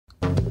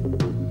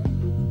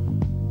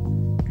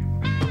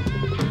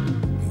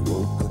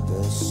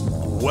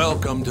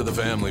Welcome to the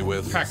family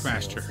with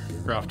Packmaster,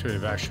 Ralph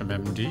Tuivasham,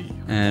 MD.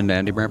 And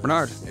Andy Brandt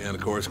Bernard. And,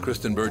 of course,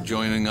 Kristen Bird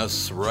joining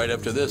us right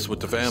after this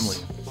with the family.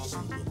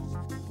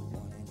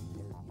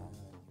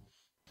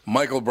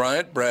 Michael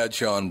Bryant,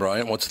 Bradshaw and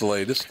Bryant, what's the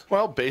latest?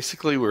 Well,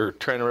 basically, we're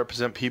trying to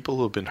represent people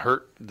who have been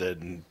hurt,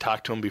 then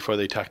talk to them before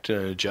they talk to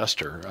an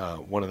adjuster.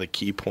 One of the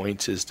key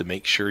points is to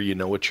make sure you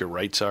know what your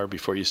rights are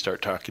before you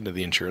start talking to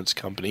the insurance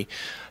company,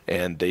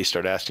 and they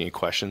start asking you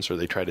questions or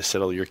they try to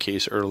settle your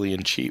case early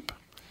and cheap.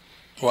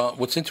 Well,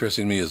 what's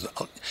interesting to me is,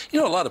 a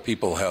lot of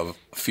people have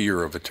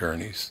fear of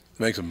attorneys.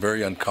 It makes them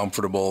very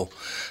uncomfortable.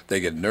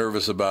 They get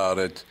nervous about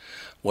it.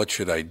 What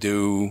should I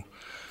do?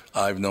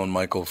 I've known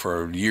Michael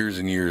for years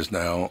and years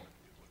now,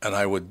 and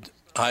I would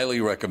highly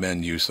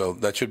recommend you. So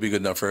that should be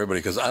good enough for everybody,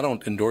 because I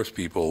don't endorse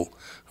people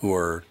who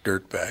are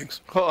dirtbags.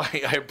 Well,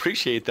 I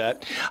appreciate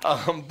that.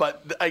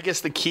 But I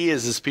guess the key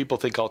is people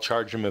think I'll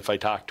charge them if I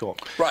talk to them.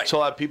 Right. So a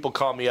lot of people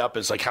call me up.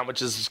 It's like, how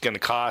much is this going to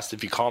cost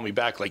if you call me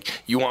back? Like,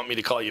 you want me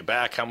to call you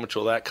back? How much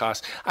will that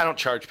cost? I don't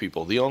charge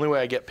people. The only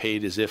way I get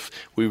paid is if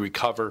we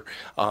recover,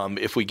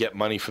 if we get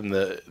money from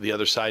the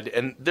other side.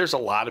 And there's a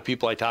lot of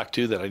people I talk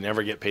to that I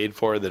never get paid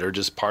for that are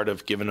just part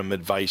of giving them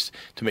advice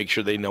to make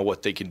sure they know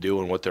what they can do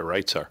and what their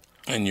rights are.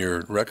 And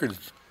your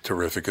record's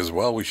terrific as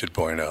well, we should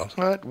point out.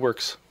 Well, it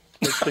works.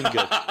 It's been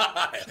good.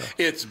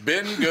 It's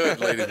been good,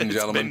 ladies and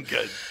gentlemen. It's been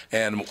good.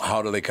 And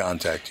how do they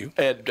contact you?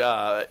 And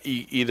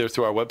either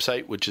through our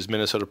website, which is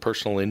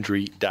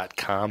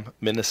minnesotapersonalinjury.com,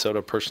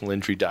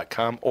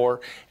 minnesotapersonalinjury.com,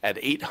 or at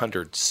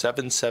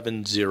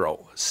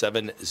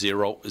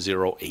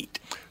 800-770-7008.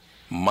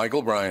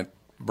 Michael Bryant,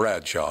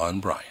 Bradshaw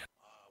and Bryant.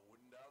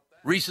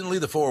 Recently,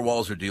 the four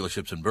Walzer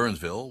dealerships in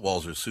Burnsville,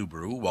 Walzer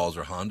Subaru,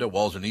 Walzer Honda,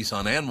 Walzer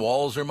Nissan, and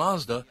Walzer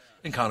Mazda,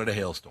 encountered a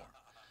hailstorm.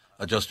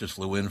 Adjusters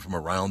flew in from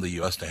around the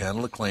U.S. to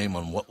handle a claim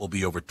on what will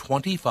be over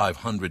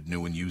 2,500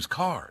 new and used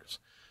cars.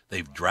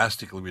 They've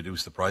drastically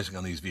reduced the pricing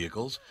on these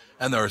vehicles,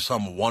 and there are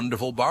some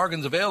wonderful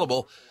bargains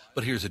available.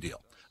 But here's the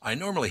deal. I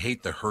normally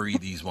hate the hurry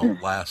these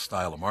won't last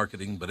style of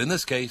marketing, but in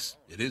this case,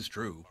 it is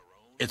true.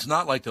 It's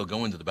not like they'll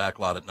go into the back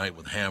lot at night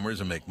with hammers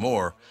and make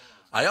more.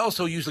 I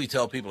also usually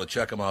tell people to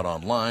check them out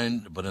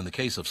online, but in the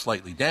case of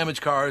slightly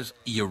damaged cars,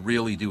 you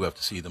really do have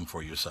to see them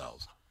for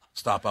yourselves.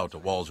 Stop out to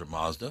Walzer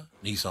Mazda,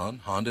 Nissan,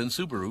 Honda, and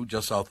Subaru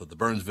just south of the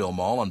Burnsville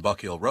Mall on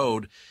Buck Hill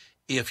Road.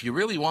 If you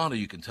really want to,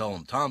 you can tell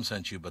them Tom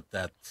sent you, but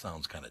that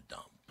sounds kind of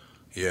dumb.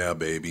 Yeah,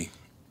 baby.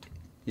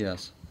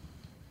 Yes.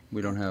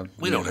 We don't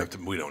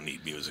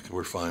need music.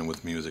 We're fine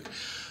with music.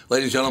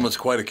 Ladies and gentlemen, it's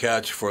quite a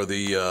catch for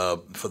the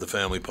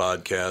family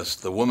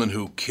podcast. The woman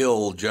who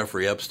killed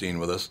Jeffrey Epstein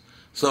with us.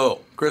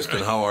 So,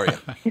 Kristen, how are you?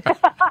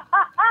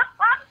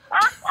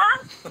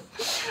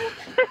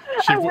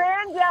 I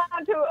ran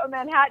down to a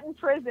Manhattan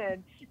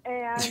prison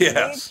and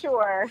made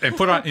sure and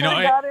put on,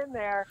 I got in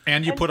there.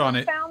 And you put on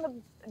it.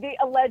 Found the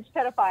alleged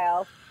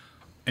pedophile.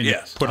 And you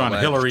put on a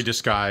Hillary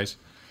disguise.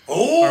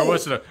 Oh! Or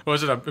was it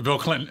a Bill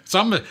Clinton?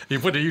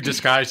 You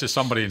disguised as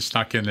somebody and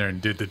snuck in there and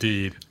did the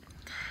deed.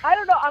 I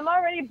don't know. I'm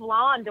already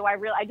blonde.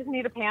 I just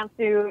need a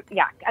pantsuit.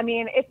 Yeah. I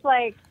mean, it's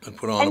like. And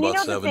put on about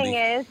 70. The thing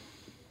is,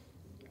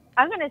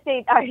 I'm going to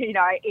say,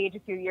 I age a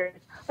few years.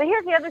 But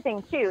here's the other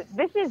thing, too.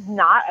 This is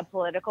not a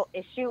political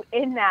issue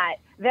in that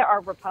there are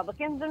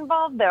Republicans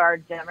involved. There are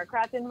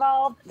Democrats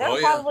involved. There are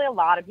probably a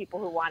lot of people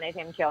who wanted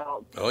him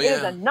killed. It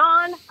is a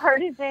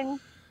non-partisan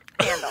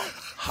scandal.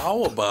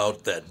 How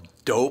about that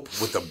dope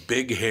with the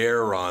big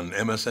hair on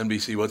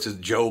MSNBC? What's his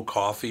Joe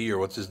Coffey, or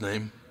what's his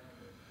name?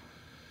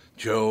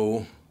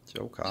 Joe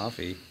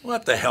Coffey.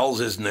 What the hell's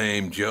his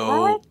name?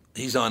 Joe. What?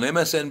 He's on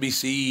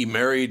MSNBC,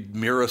 married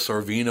Mira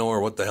Sorvino,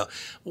 or what the hell?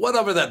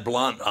 Whatever that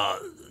blonde,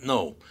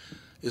 no.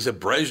 Is it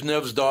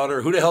Brezhnev's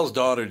daughter? Who the hell's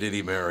daughter did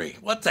he marry?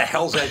 What the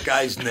hell's that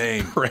guy's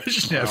name?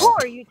 Brezhnev. Who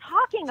are you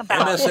talking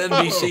about?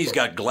 MSNBC's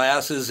got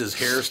glasses. His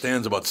hair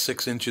stands about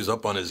 6 inches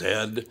up on his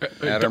head.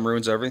 Adam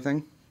ruins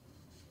everything?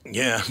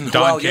 Yeah. Don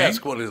well, King? yeah,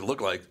 that's what it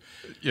looked like.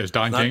 Yes,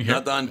 Don King.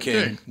 Not Don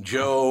King.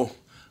 Joe.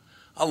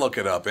 I'll look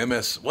it up.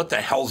 What the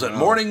hell's that?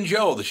 Morning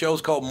Joe. The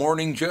show's called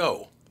Morning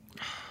Joe.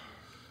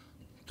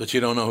 But you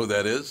don't know who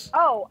that is?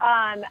 Oh,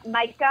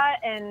 Micah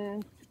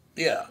and...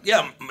 Yeah.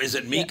 Is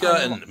it Mika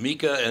and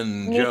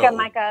Joe?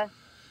 Micah.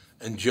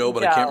 And Joe,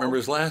 but I can't remember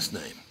his last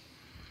name.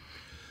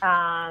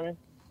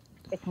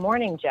 It's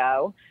Morning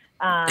Joe.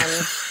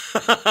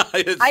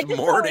 It's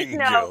Morning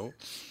Joe.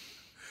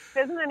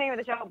 This is the name of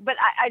the show, but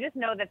I just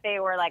know that they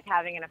were like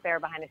having an affair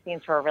behind the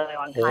scenes for a really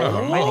long time.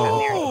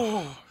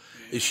 Oh.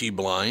 Is she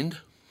blind?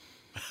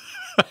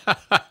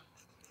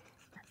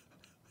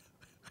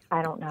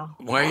 I don't know.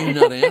 Why are you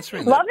not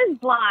answering that? Love is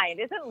blind.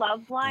 Isn't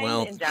love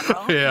blind in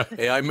general? Yeah.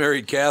 Hey, I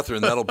married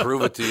Catherine. That'll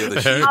prove it to you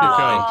that she's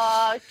blind.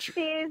 Oh,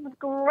 she's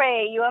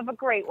great. You have a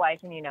great wife,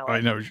 and you know it. I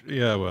know.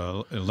 Yeah,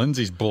 well,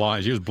 Lindsay's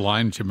blind. She was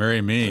blind to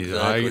marry me.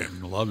 Exactly.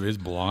 Love is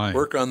blind.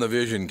 Work on the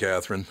vision,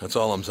 Catherine. That's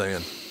all I'm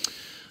saying.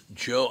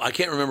 Joe, I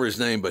can't remember his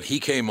name, but he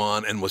came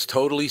on and was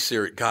totally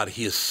serious. God,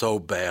 he is so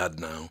bad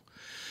now.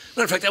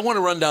 Matter of fact, I want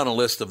to run down a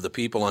list of the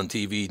people on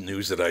TV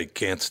news that I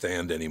can't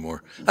stand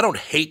anymore. I don't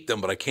hate them,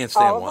 but I can't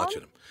stand watching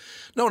them?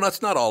 No,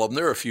 that's not all of them.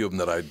 There are a few of them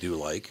that I do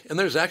like, and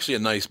there's actually a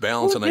nice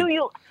balance. Who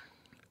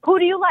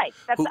do you like?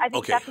 I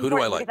think that's who do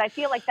I important like? because I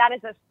feel like that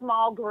is a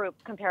small group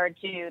compared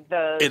to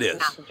the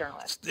massive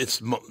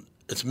journalists.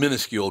 It's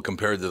minuscule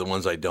compared to the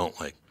ones I don't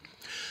like.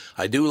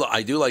 I do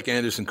like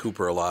Anderson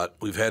Cooper a lot.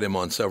 We've had him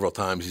on several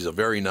times. He's a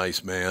very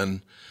nice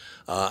man.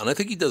 And I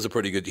think he does a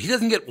pretty good. He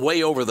doesn't get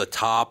way over the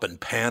top and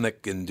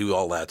panic and do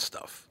all that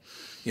stuff.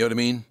 You know what I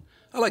mean?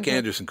 I like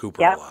Anderson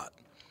Cooper a lot.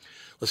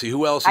 Let's see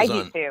who else is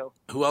on. Too.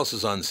 Who else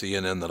is on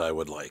CNN that I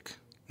would like?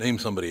 Name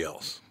somebody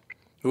else.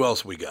 Who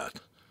else we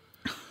got?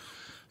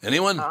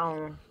 Anyone?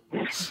 Well,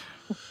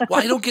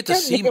 I don't get to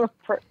see.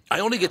 I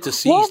only get to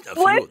see. Wolf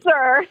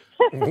Blitzer.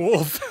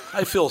 Wolf.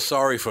 I feel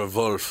sorry for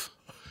Wolf.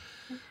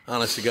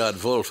 Honest to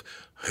God, Wolf.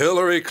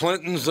 Hillary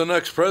Clinton's the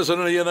next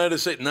president of the United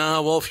States.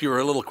 Nah, Wolf, you were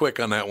a little quick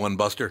on that one,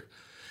 Buster.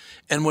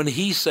 And when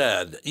he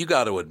said, you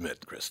got to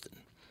admit, Kristen,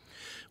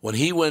 when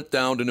he went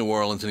down to New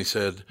Orleans and he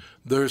said,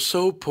 they're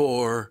so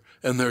poor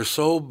and they're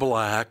so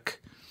black,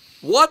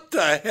 what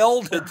the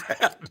hell did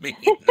that mean?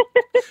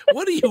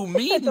 What do you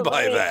mean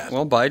by that?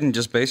 Well, Biden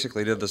just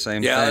basically did the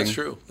same thing. Yeah, that's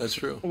true. That's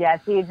true. Yes,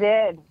 he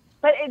did.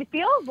 But it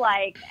feels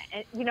like,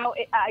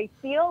 I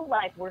feel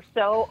like we're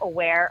so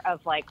aware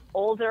of, like,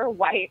 older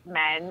white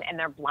men and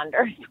their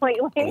blunders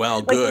lately. Well,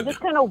 like, good. you're just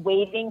kind of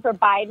waiting for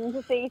Biden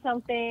to say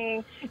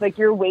something. Like,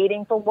 you're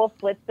waiting for Wolf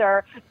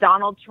Blitzer,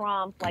 Donald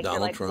Trump. Like, you're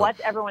like, what's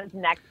everyone's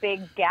next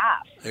big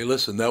gaffe? Hey,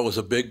 listen, that was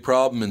a big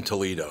problem in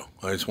Toledo.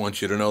 I just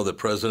want you to know that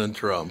President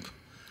Trump,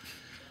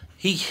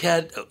 he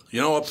had,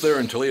 up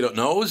there in Toledo.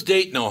 No, it was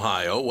Dayton,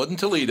 Ohio. It wasn't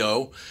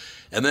Toledo.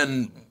 And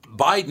then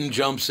Biden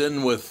jumps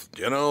in with,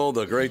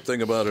 the great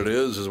thing about it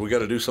is we got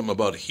to do something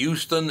about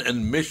Houston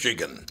and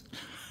Michigan.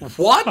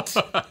 What?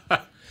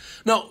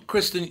 No,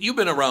 Kristen, you've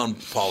been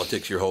around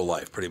politics your whole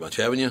life, pretty much,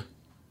 haven't you?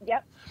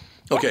 Yep.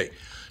 Okay.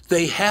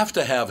 They have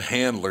to have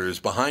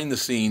handlers behind the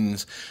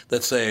scenes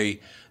that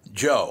say,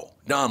 Joe,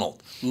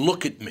 Donald,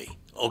 look at me.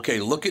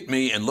 Okay, look at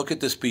me and look at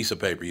this piece of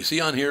paper. You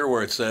see on here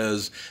where it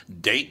says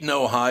Dayton,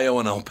 Ohio,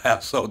 and El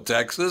Paso,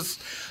 Texas?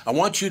 I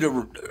want you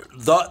to,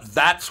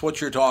 that's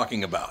what you're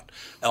talking about.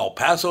 El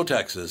Paso,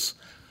 Texas,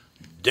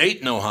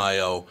 Dayton,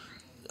 Ohio.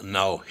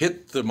 Now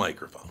hit the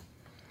microphone.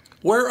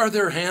 Where are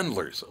their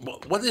handlers?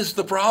 What is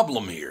the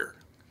problem here?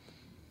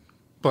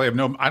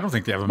 Well, I don't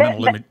think they have a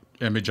mental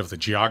image of the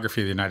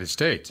geography of the United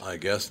States. I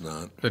guess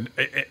not.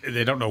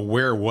 They don't know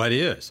where what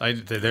is.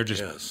 They're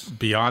just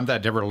beyond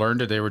that. Never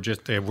learned it. We're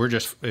just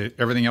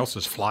everything else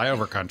is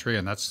flyover country,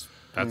 and that's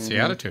the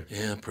attitude.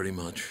 Yeah, pretty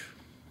much.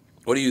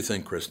 What do you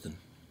think, Kristen?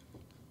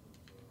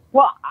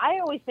 Well, I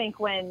always think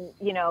when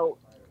you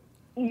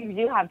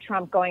do have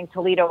Trump going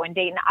Toledo and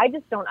Dayton, I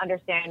just don't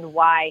understand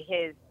why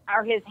his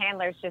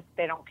handlers just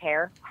they don't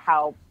care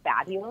how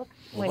bad he looks.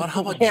 Well,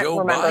 how about Joe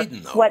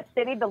Biden though? What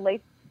city the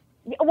late?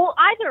 Well,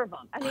 either of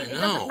them. I mean, it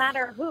doesn't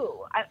matter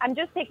who. I'm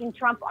just taking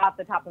Trump off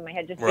the top of my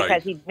head just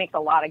because he makes a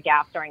lot of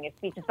gaffes during his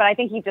speeches. But I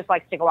think he just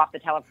likes to go off the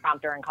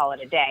teleprompter and call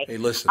it a day. Hey,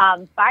 listen.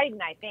 Biden,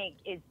 I think,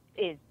 is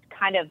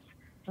kind of,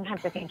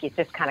 sometimes I think he's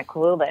just kind of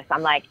clueless.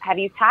 I'm like, have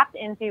you tapped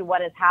into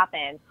what has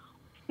happened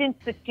since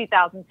the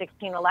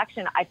 2016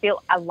 election? I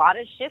feel a lot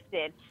has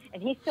shifted,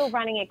 and he's still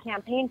running a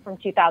campaign from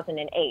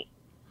 2008.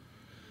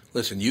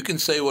 Listen, you can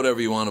say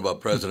whatever you want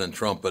about President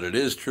Trump, but it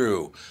is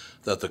true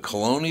that the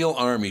Colonial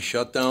Army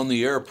shut down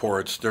the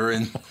airports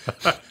during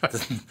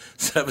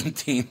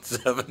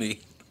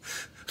 1770.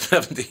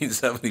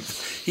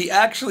 He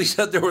actually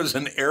said there was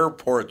an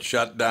airport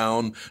shut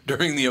down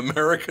during the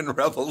American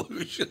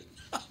Revolution.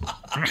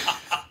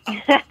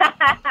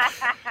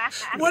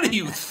 What are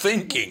you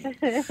thinking?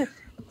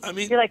 I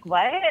mean, you're like,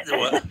 what?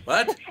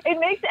 What? It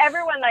makes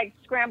everyone like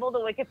scramble to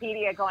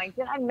Wikipedia going,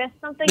 did I miss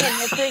something in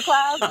history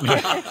class?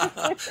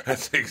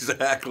 That's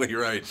exactly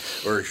right.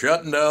 We're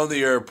shutting down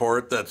the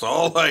airport. That's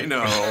all I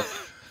know.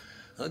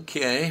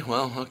 Okay.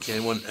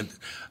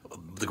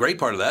 The great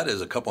part of that is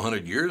a couple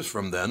hundred years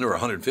from then, or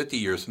 150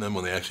 years from then,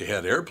 when they actually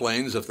had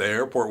airplanes, if the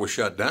airport was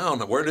shut down,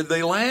 where did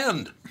they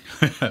land?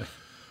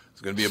 It's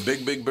going to be a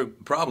big, big,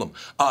 big problem.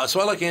 So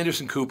I like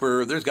Anderson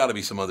Cooper. There's got to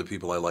be some other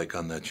people I like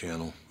on that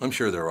channel. I'm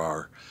sure there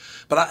are.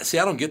 But I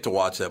don't get to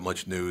watch that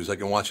much news. I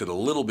can watch it a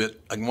little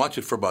bit. I can watch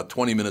it for about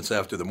 20 minutes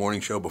after the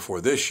morning show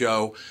before this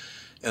show.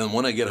 And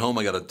when I get home,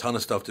 I got a ton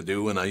of stuff to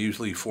do. And I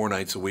usually 4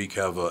 nights a week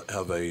have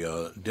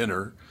a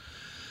dinner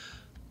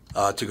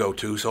to go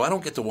to. So I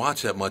don't get to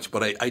watch that much.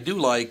 But I do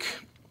like,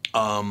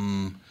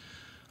 I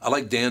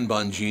like Dan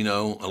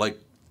Bongino. I like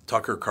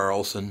Tucker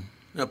Carlson.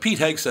 Pete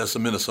Hegseth's a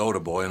Minnesota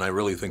boy, and I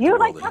really think you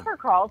like Tucker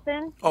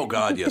Carlson? Oh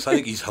God, yes, I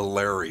think he's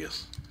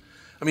hilarious.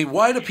 I mean,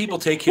 why do people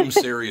take him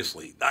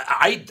seriously?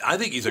 I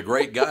think he's a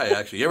great guy.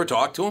 Actually, you ever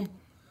talk to him?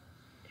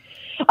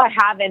 I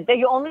haven't.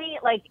 The only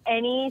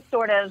any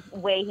sort of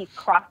way he's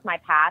crossed my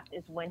path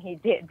is when he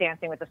did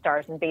Dancing with the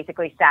Stars and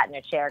basically sat in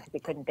a chair because he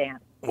couldn't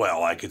dance.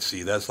 Well, I could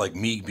see that's like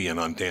me being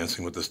on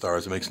Dancing with the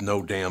Stars. It makes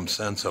no damn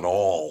sense at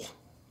all.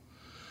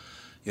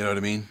 You know what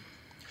I mean?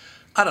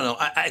 I don't know.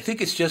 I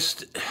think it's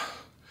just.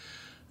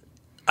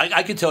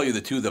 I can tell you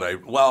the two that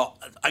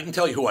I can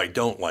tell you who I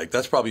don't like.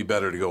 That's probably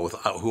better to go with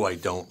who I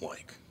don't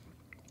like.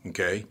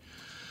 Okay?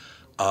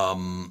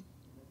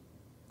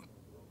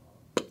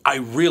 I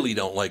really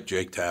don't like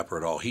Jake Tapper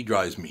at all. He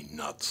drives me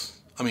nuts.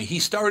 I mean, he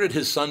started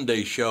his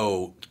Sunday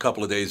show a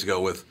couple of days ago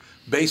with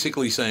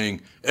basically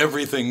saying,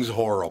 everything's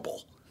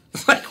horrible.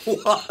 It's like,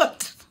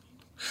 what?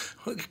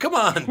 Come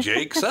on,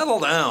 Jake, settle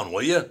down,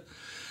 will you?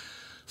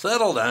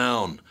 Settle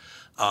down.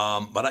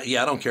 But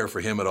I don't care for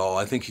him at all.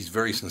 I think he's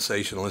very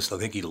sensationalist. I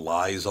think he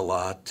lies a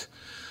lot.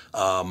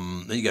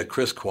 Then you got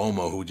Chris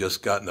Cuomo, who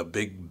just got in a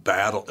big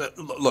battle.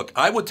 Look,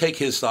 I would take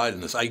his side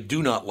in this. I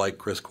do not like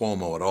Chris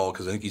Cuomo at all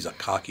because I think he's a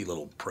cocky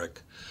little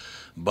prick.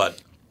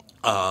 But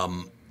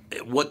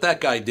what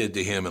that guy did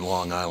to him in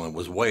Long Island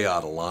was way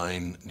out of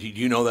line. Do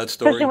you know that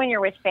story? Especially when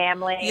you're with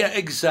family. Yeah,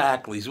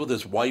 exactly. He's with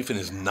his wife and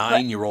his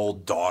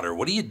 9-year-old daughter.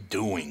 What are you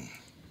doing?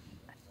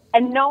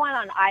 And no one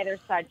on either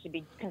side should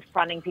be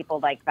confronting people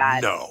like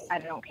that. No. I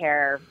don't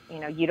care.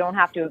 You don't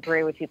have to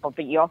agree with people,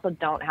 but you also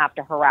don't have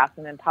to harass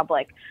them in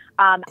public.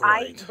 Right.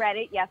 I read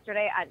it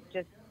yesterday,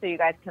 just so you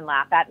guys can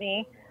laugh at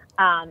me.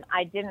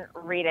 I didn't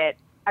read it.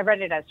 I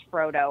read it as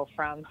Frodo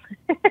from...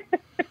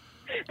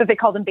 that they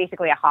called him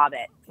basically a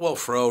hobbit. Well,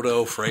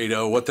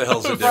 Fredo, what the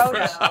hell's the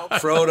difference?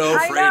 Frodo,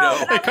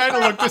 Fredo. They kind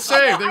of look the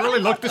same. They really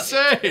look the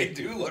same. They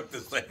do look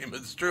the same.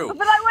 It's true.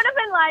 But I would have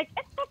been like,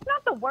 that's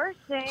not the worst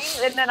thing.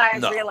 And then I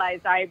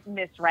realized I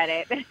misread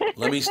it.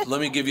 Let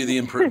me give you the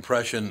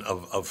impression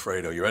of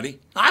Fredo. You ready?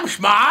 I'm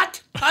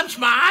smart.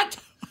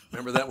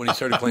 Remember that when he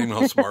started claiming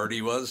how smart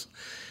he was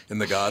in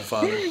The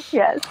Godfather?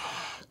 Yes.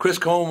 Chris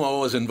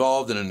Cuomo was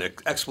involved in an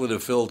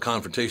expletive-filled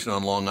confrontation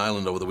on Long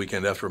Island over the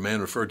weekend after a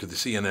man referred to the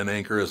CNN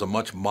anchor as a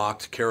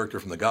much-mocked character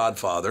from The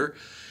Godfather.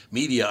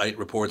 Mediaite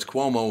reports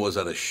Cuomo was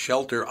at a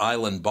Shelter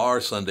Island bar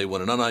Sunday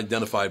when an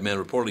unidentified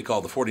man reportedly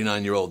called the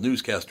 49-year-old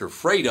newscaster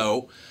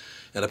Fredo,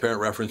 an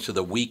apparent reference to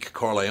the weak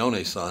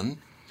Corleone son.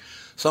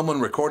 Someone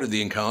recorded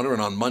the encounter,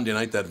 and on Monday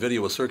night that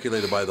video was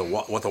circulated by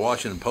what the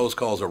Washington Post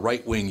calls a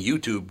right-wing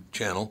YouTube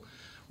channel.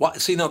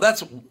 See, now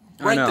that's...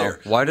 Right there.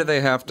 Why do they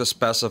have to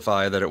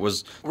specify that it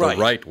was the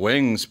right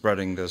wing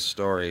spreading this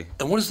story?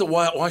 And what does the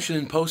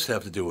Washington Post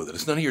have to do with it?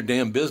 It's none of your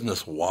damn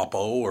business, WAPO,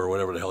 or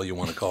whatever the hell you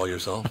want to call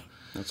yourself.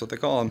 That's what they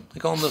call them.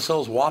 They call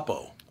themselves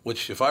WAPO,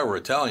 which if I were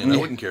Italian, I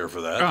wouldn't care for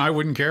that. I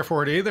wouldn't care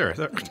for it either.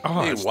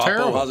 Oh, hey, it's WAPO,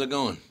 terrible. how's it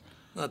going?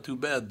 Not too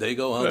bad.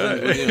 Dago, how's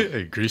it with you?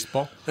 Hey,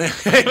 greaseball.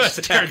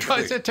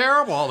 Exactly. It's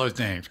terrible, all those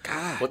names.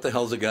 God. What the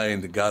hell's the guy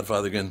in The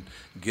Godfather again?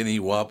 Guinea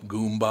Wop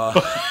Goomba.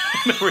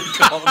 Remember he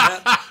called him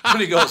that? When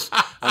he goes,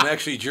 I'm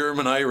actually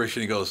German-Irish,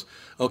 and he goes,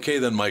 okay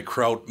then, my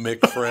Kraut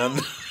Mick friend.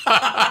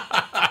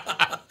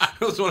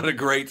 It was one of the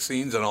great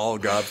scenes in all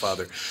of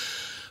Godfather.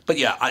 But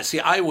yeah,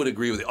 I would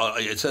agree with you.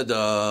 It said,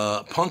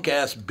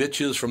 punk-ass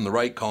bitches from the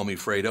right call me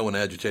Fredo, and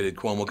agitated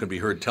Cuomo can be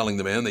heard telling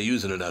the man they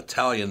use an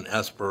Italian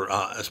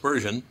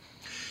aspersion.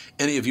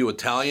 Any of you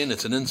Italian,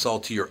 it's an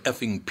insult to your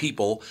effing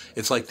people.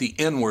 It's like the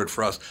N-word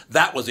for us.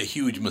 That was a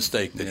huge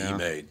mistake that he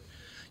made.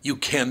 You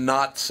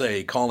cannot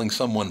say calling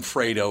someone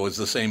Fredo is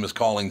the same as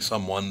calling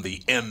someone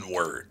the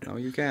N-word. No,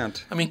 you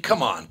can't. I mean,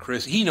 come on,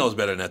 Chris. He knows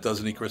better than that,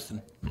 doesn't he,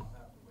 Kristen?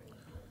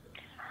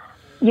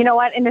 You know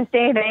what? In this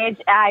day and age,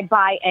 I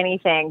buy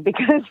anything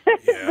because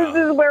this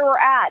is where we're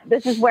at.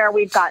 This is where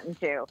we've gotten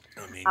to.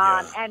 I mean,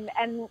 yeah.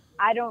 And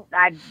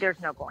there's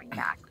no going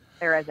back.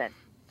 There isn't.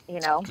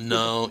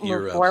 No,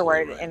 you're move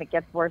forward, right. And it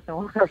gets worse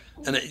and worse.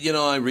 And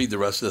I read the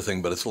rest of the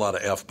thing, but it's a lot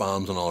of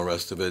F-bombs and all the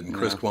rest of it. And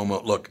Chris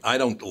Cuomo, look, I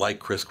don't like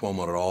Chris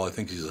Cuomo at all. I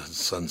think he's a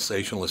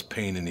sensationalist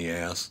pain in the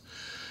ass.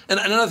 And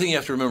another thing you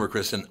have to remember,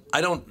 Kristen,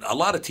 a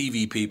lot of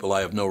TV people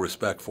I have no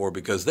respect for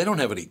because they don't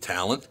have any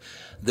talent.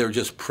 They're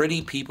just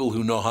pretty people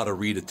who know how to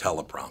read a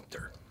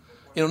teleprompter.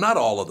 Not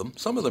all of them.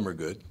 Some of them are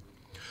good.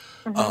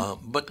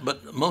 Mm-hmm.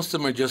 But most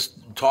of them are just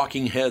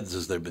talking heads,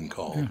 as they've been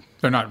called. Yeah.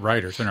 They're not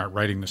writers. They're not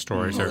writing the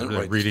stories.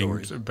 They're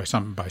reading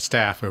by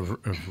staff who've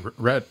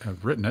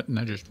written it, and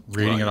they're just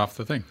reading it off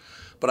the thing.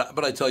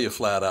 But I tell you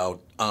flat out,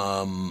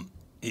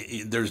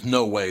 there's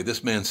no way.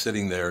 This man's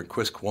sitting there,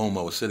 Chris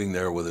Cuomo is sitting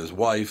there with his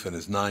wife and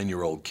his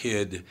 9-year-old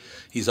kid.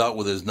 He's out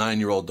with his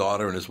 9-year-old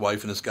daughter and his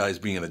wife, and this guy's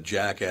being a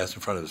jackass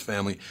in front of his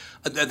family.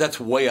 That's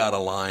way out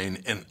of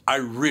line, and I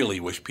really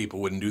wish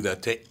people wouldn't do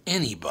that to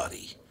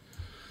anybody.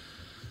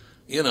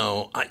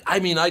 I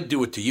mean, I'd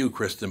do it to you,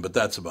 Kristen, but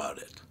that's about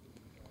it.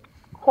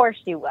 Of course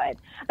you would.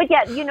 But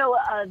yeah,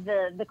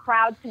 the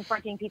crowd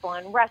confronting people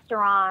in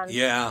restaurants.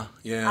 Yeah.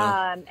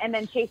 And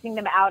then chasing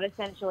them out,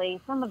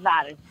 essentially. Some of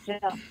that is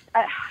just,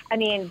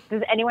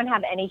 does anyone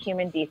have any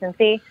human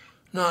decency?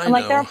 No, I know.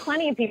 Like, there are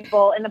plenty of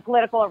people in the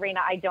political arena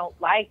I don't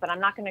like, but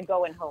I'm not going to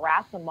go and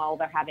harass them while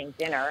they're having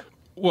dinner.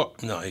 Well,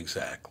 no,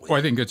 exactly. Well,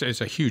 I think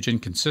it's a huge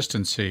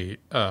inconsistency,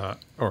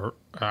 or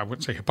I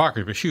wouldn't say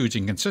hypocrisy, but huge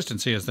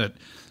inconsistency is that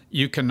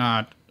you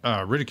cannot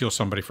ridicule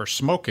somebody for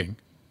smoking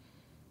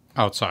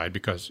outside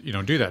because you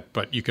don't do that,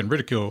 but you can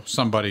ridicule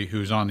somebody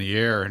who's on the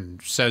air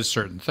and says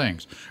certain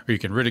things, or you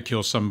can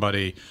ridicule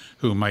somebody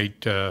who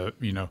might,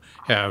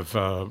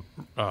 have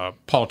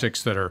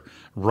politics that are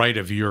right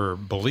of your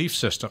belief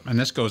system, and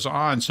this goes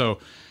on. So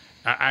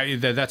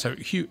That's a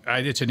huge.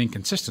 It's an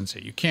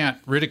inconsistency. You can't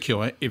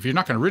ridicule it. If you're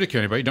not going to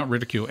ridicule anybody, don't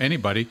ridicule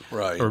anybody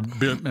Right. or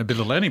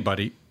belittle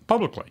anybody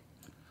publicly.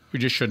 You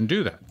just shouldn't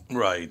do that.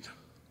 Right.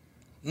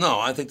 No,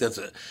 I think that's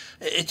it.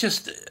 It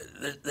just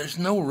there's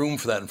no room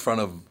for that in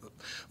front of.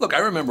 Look, I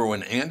remember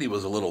when Andy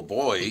was a little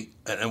boy,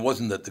 and it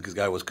wasn't that the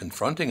guy was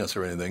confronting us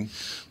or anything,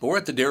 but we're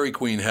at the Dairy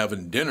Queen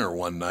having dinner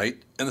one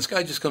night, and this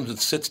guy just comes and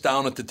sits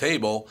down at the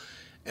table,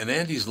 and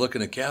Andy's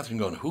looking at Catherine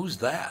going, "Who's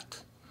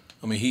that?"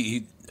 I mean,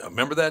 he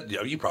remember that?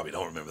 You probably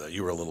don't remember that.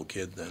 You were a little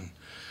kid then.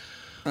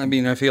 I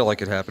mean, I feel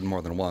like it happened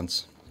more than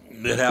once.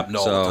 It happened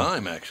all the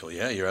time, actually.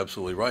 Yeah, you're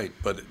absolutely right.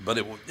 But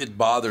it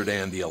bothered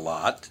Andy a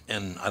lot,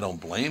 and I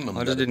don't blame him.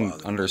 I just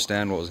didn't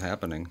understand what was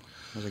happening.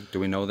 I was like, do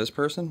we know this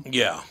person?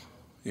 Yeah.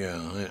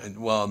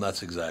 Well, and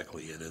that's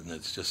exactly it. And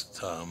it's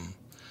just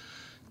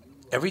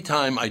every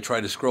time I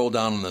try to scroll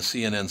down on the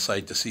CNN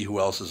site to see who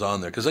else is on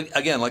there, because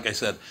again, like I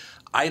said,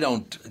 I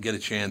don't get a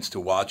chance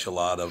to watch a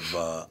lot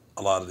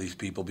of these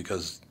people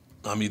because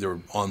I'm either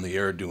on the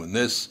air doing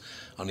this,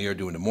 on the air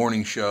doing the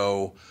morning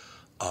show.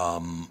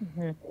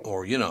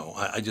 Or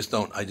I just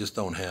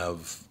don't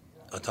have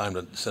a time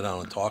to sit down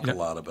and talk a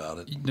lot about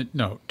it.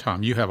 No,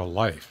 Tom, you have a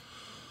life.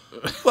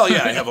 Well,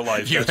 yeah, I have a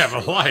life. You have a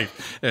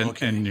life, and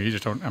Okay. and you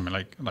just don't. I mean,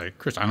 like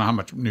Chris, I don't know how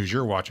much news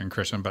you're watching,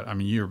 Kristen, but I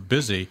mean, you're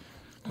busy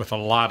with a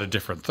lot of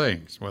different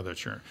things. Whether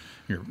it's your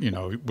I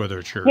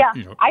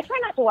try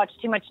not to watch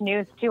too much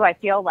news too. I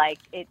feel like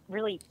it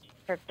really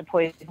starts to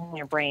poison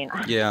your brain.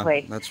 Yeah,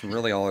 honestly. that's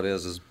really all it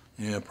is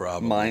Yeah,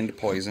 probably. mind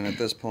poison at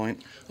this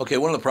point. Okay,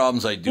 one of the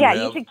problems I do Yeah,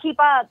 have. you should keep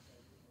up.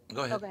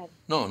 Go ahead. go ahead.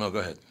 No, go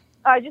ahead.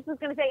 I just was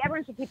going to say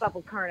everyone should keep up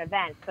with current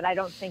events, but I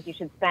don't think you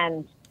should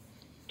spend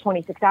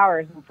 26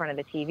 hours in front of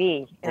the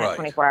TV in Right.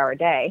 a 24-hour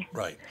day.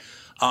 Right.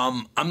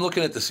 I'm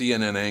looking at the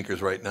CNN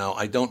anchors right now.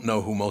 I don't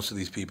know who most of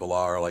these people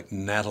are, like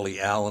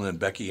Natalie Allen and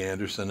Becky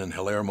Anderson and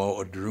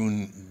Guillermo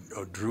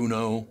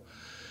Odruno,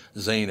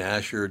 Zane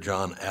Asher,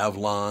 John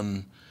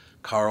Avlon,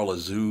 Carl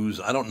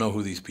Azuz. I don't know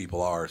who these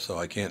people are, so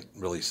I can't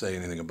really say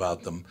anything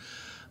about them.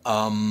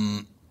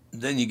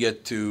 Then you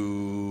get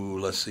to,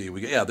 let's see,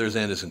 there's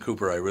Anderson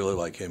Cooper. I really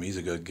like him. He's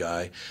a good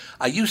guy.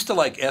 I used to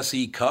like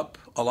S.E. Cupp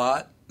a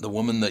lot, the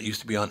woman that used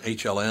to be on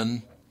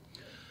HLN,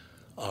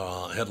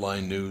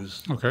 Headline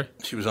News. Okay.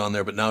 She was on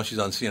there, but now she's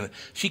on CNN.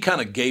 She kind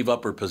of gave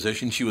up her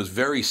position. She was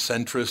very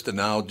centrist, and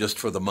now just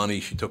for the money,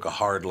 she took a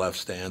hard left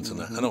stance,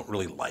 and I don't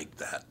really like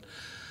that.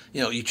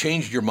 You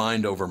changed your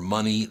mind over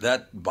money.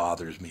 That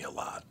bothers me a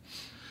lot.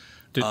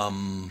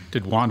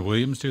 Did Juan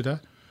Williams do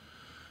that?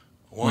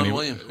 Juan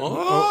Williams.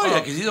 Yeah,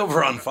 because he's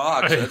over on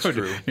Fox. That's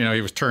true.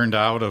 He was turned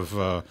out of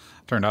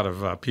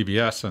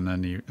PBS, and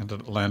then he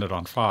landed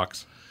on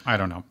Fox. I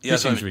don't know.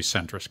 Yes, he seems to be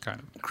centrist, kind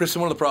of.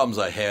 Kristen, one of the problems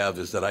I have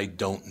is that I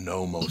don't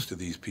know most of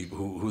these people,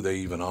 who they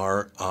even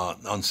are,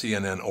 on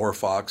CNN or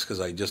Fox, because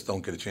I just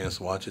don't get a chance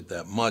to watch it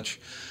that much.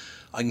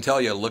 I can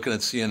tell you, looking at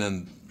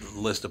CNN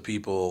list of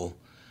people,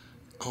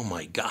 oh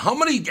my God, how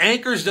many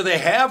anchors do they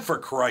have, for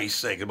Christ's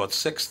sake? About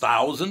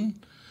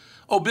 6,000?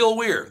 Oh, Bill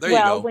Weir. There you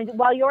go.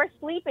 While you're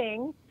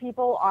sleeping,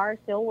 people are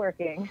still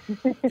working.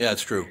 Yeah,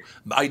 it's true.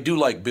 I do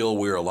like Bill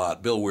Weir a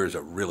lot. Bill Weir's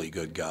a really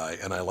good guy,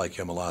 and I like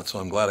him a lot. So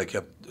I'm glad I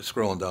kept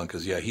scrolling down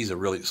because, he's a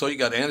really – so you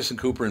got Anderson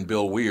Cooper and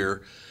Bill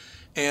Weir.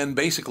 And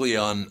basically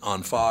on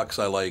Fox,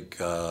 I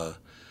like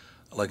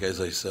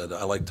as I said,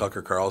 I like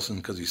Tucker Carlson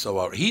because he's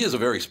so – he is a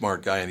very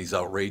smart guy, and he's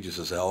outrageous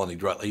as hell, and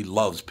he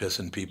loves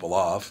pissing people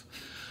off.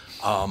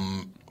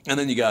 And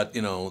then you got,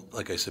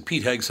 like I said,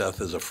 Pete Hegseth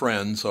is a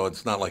friend, so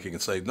it's not like you can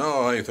say,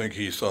 no, I think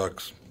he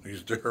sucks.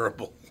 He's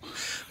terrible.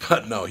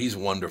 But no, he's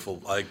wonderful.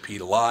 I like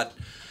Pete a lot.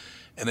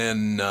 And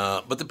then,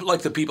 but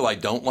the people I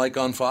don't like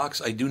on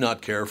Fox, I do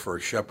not care for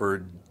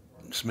Shepard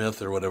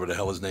Smith or whatever the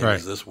hell his name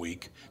is this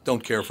week.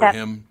 Don't care for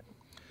him.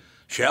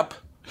 Shep?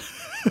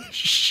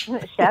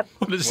 Shep.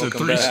 What is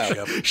Welcome it?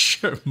 back,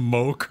 Shep.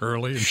 Mo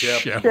Curley and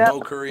Shep. Mo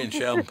Curry and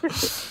Shep.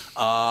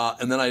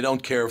 And then I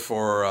don't care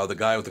for the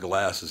guy with the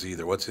glasses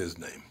either. What's his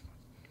name?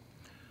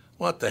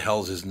 What the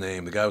hell's his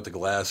name? The guy with the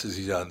glasses.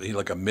 He's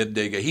like a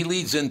midday guy. He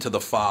leads into the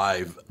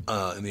 5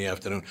 in the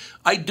afternoon.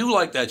 I do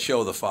like that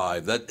show, the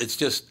 5. That it's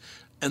just,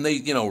 and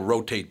they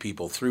rotate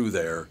people through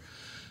there.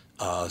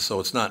 So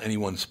it's not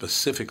anyone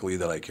specifically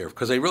that I care for,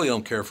 because I really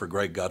don't care for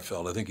Greg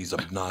Gutfeld. I think he's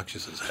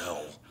obnoxious as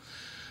hell.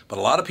 But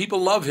a lot of people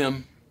love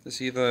him. Is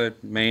he the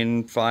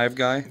main 5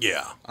 guy?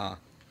 Yeah.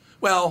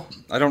 Well,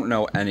 I don't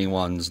know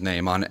anyone's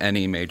name on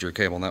any major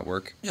cable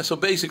network. yeah. So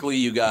basically,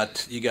 you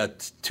got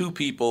 2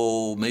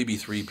 people, maybe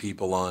 3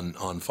 people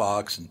on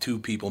Fox, and 2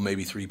 people,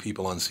 maybe 3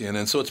 people on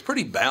CNN. So it's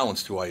pretty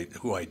balanced who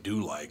I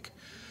do like.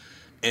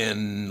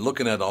 And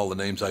looking at all the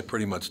names, I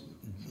pretty much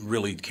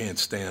really can't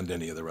stand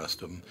any of the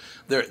rest of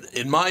them.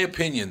 In my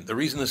opinion, the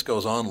reason this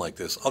goes on like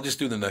this, I'll just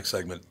do the next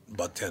segment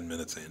about 10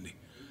 minutes, Andy.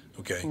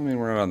 Okay. I mean,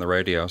 we're not on the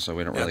radio, so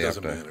we don't really have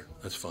That to. doesn't matter.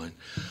 That's fine.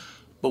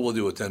 But we'll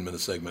do a 10-minute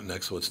segment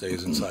next, so it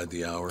stays inside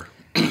the hour,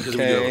 because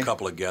we do have a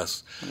couple of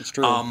guests. That's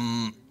true.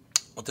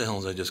 What the hell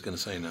was I just going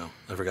to say now?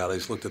 I forgot. I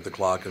just looked at the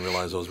clock and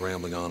realized I was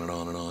rambling on and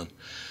on and on.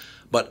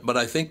 But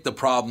I think the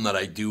problem that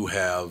I do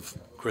have,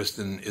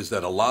 Kristen, is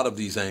that a lot of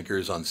these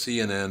anchors on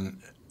CNN,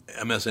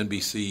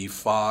 MSNBC,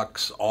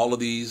 Fox, all of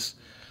these,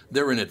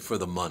 they're in it for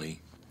the money,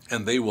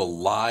 and they will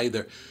lie.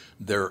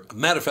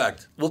 Matter of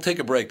fact, we'll take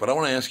a break, but I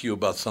want to ask you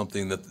about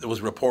something that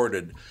was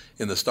reported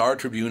in the Star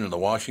Tribune and the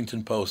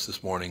Washington Post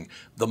this morning,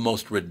 the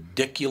most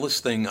ridiculous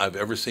thing I've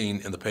ever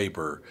seen in the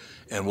paper,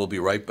 and we'll be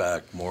right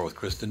back. More with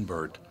Kristen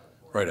Burt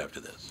right after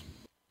this.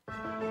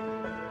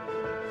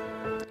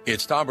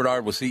 It's Tom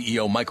Bernard with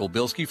CEO Michael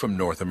Bilski from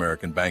North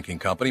American Banking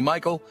Company.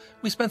 Michael,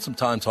 we spent some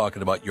time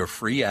talking about your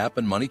free app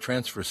and money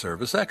transfer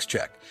service,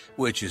 XCheck,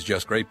 which is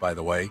just great, by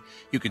the way.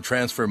 You can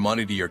transfer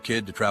money to your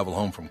kid to travel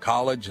home from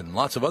college and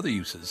lots of other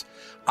uses.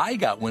 I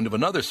got wind of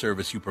another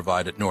service you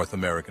provide at North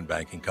American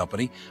Banking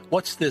Company.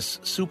 What's this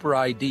Super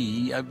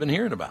ID I've been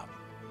hearing about?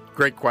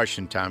 Great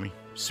question, Tommy.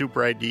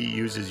 Super ID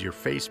uses your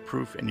face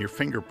proof and your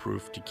finger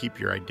proof to keep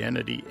your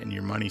identity and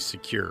your money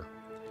secure.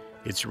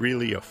 It's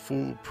really a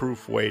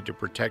foolproof way to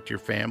protect your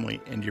family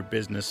and your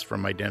business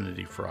from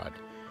identity fraud.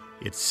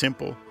 It's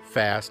simple,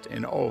 fast,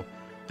 and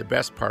the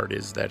best part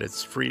is that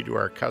it's free to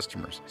our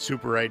customers.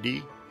 Super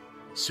ID,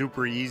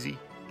 super easy,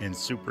 and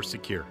super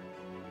secure.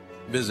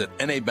 Visit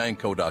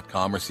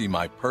nabankco.com or see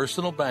my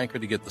personal banker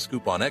to get the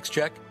scoop on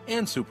XCheck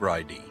and Super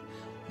ID.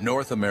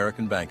 North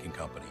American Banking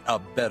Company, a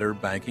better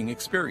banking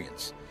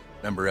experience.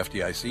 Member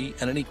FDIC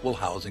and an equal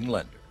housing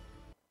lender.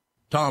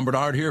 Tom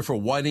Bernard here for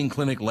Whiting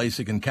Clinic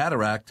LASIK and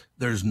Cataract.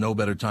 There's no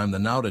better time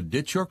than now to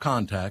ditch your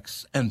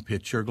contacts and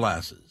pitch your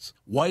glasses.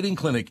 Whiting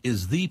Clinic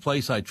is the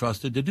place I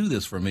trusted to do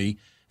this for me,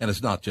 and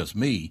it's not just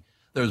me.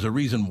 There's a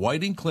reason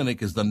Whiting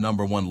Clinic is the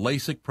 #1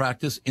 LASIK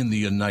practice in the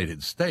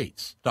United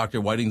States.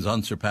 Dr. Whiting's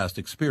unsurpassed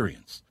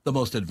experience, the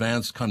most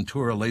advanced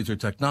Contura laser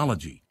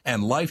technology,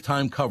 and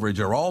lifetime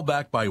coverage are all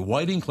backed by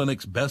Whiting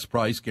Clinic's best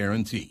price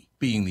guarantee.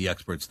 Being the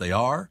experts they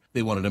are,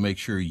 they wanted to make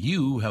sure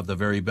you have the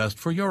very best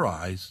for your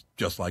eyes,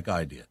 just like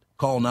I did.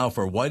 Call now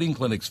for Whiting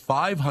Clinic's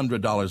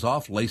 $500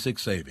 off LASIK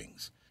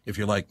savings. If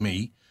you're like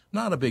me,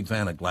 not a big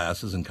fan of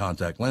glasses and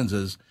contact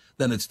lenses,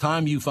 then it's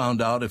time you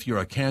found out if you're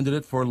a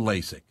candidate for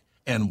LASIK.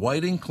 And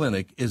Whiting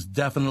Clinic is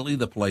definitely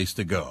the place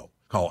to go.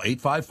 Call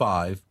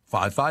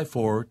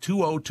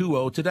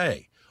 855-554-2020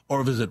 today.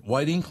 Or visit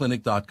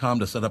whitingclinic.com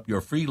to set up your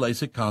free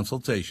LASIK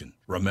consultation.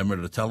 Remember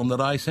to tell them that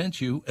I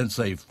sent you and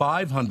save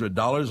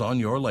 $500 on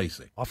your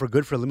LASIK. Offer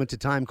good for a limited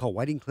time. Call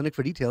Whiting Clinic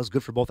for details.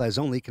 Good for both eyes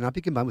only. Cannot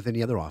be combined with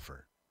any other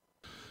offer.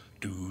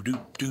 I'm doing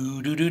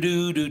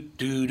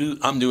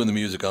the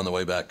music on the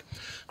way back.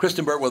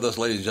 Kristen Burt with us,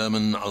 ladies and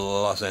gentlemen, a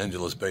Los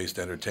Angeles-based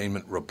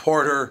entertainment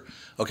reporter.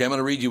 Okay, I'm going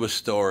to read you a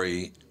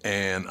story,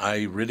 and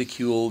I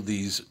ridiculed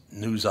these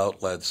news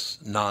outlets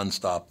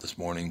nonstop this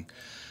morning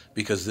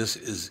because this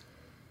is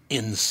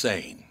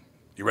insane.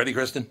 You ready,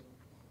 Kristen?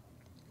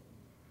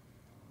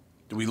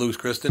 Did we lose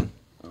Kristen?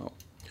 Oh,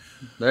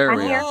 there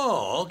we are.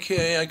 Oh,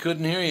 okay. I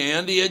couldn't hear you.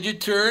 Andy, had you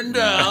turned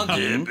down?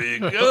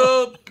 Pick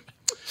up.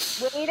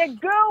 Way to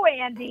go,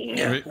 Andy.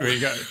 Yeah. We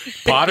got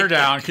pot her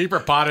down. Keep her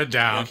potted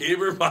down. Keep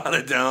her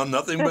potted down.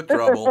 Nothing but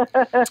trouble.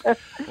 Well,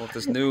 if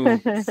this new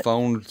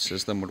phone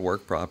system would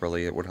work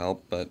properly, it would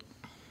help, but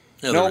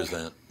yeah, there is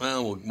that.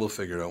 Well, we'll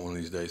figure it out one of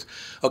these days.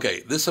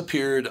 Okay, this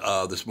appeared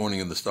this morning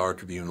in the Star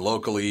Tribune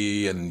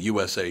locally and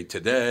USA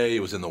Today.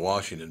 It was in the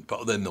Washington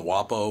Post, then the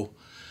WAPO.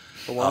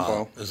 The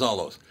WAPO. There's all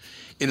those.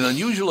 In an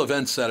unusual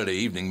event Saturday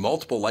evening,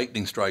 multiple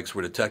lightning strikes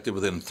were detected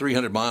within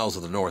 300 miles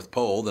of the North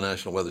Pole, the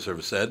National Weather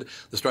Service said.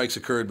 The strikes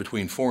occurred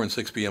between 4 and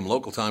 6 p.m.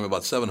 local time,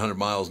 about 700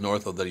 miles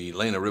north of the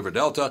Lena River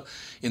Delta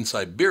in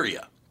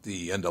Siberia,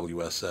 the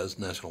NWS says,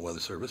 National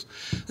Weather Service.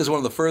 This is one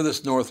of the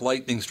furthest north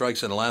lightning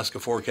strikes in Alaska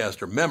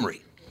forecaster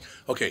memory.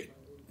 Okay,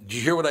 did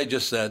you hear what I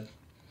just said?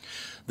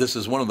 This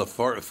is one of the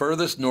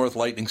furthest north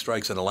lightning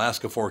strikes in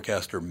Alaska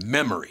forecaster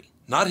memory.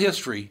 Not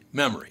history,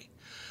 memory.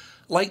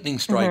 Lightning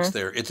strikes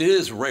there. It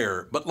is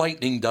rare, but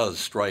lightning does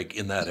strike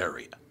in that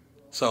area.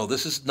 So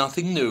this is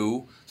nothing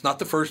new. It's not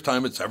the first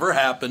time it's ever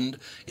happened.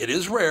 It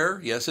is rare,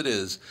 yes it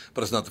is,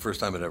 but it's not the first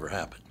time it ever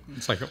happened.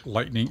 It's like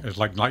lightning. It's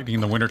like lightning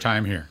in the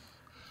wintertime here.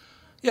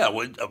 Yeah,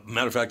 well,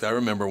 matter of fact, I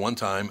remember one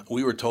time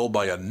we were told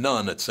by a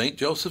nun at St.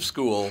 Joseph's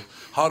School,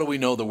 how do we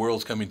know the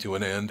world's coming to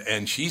an end?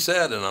 And she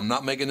said, and I'm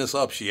not making this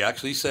up, she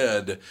actually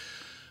said,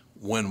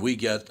 when we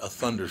get a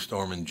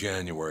thunderstorm in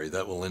January,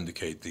 that will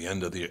indicate the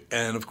end of the year.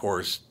 And, of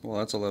course... Well,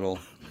 that's a little...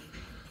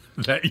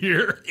 That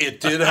year?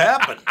 It did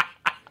happen.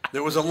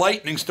 There was a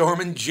lightning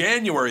storm in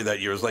January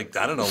that year. It was like,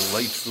 I don't know,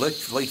 late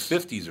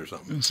 50s or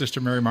something.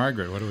 Sister Mary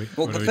Margaret, what do we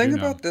Well, the thing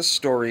about this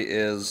story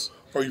is...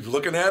 Are you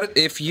looking at it?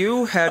 If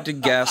you had to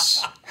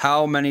guess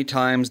how many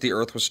times the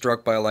Earth was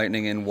struck by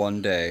lightning in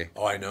one day...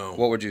 Oh, I know.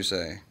 What would you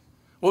say?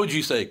 What would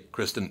you say,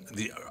 Kristen?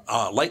 The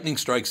lightning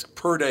strikes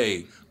per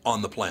day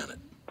on the planet.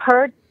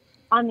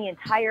 On the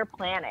entire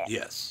planet.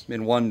 Yes.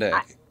 In one day.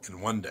 In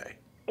one day.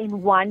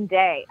 In one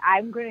day.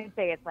 I'm going to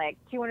say it's like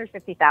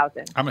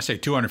 250,000. I'm going to say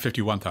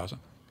 251,000.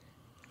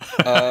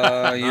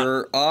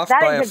 You're off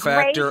by a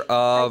factor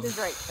of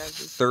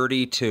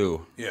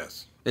 32.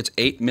 Yes. It's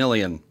 8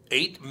 million.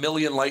 8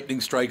 million lightning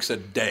strikes a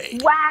day.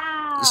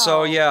 Wow.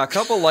 So yeah, a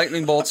couple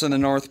lightning bolts in the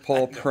North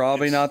Pole,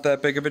 probably not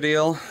that big of a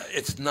deal.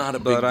 It's not a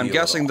big But I'm deal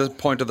guessing at all. the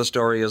point of the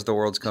story is the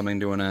world's coming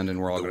to an end and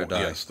we're all going to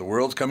die. Yes, the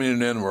world's coming to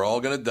an end. We're all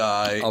going to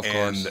die. Of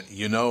and course.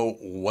 you know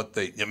what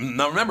they...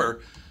 Now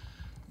remember,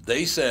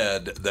 they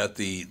said that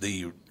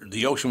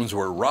the oceans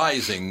were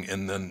rising,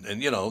 and then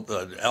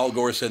Al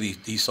Gore said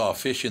he saw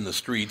fish in the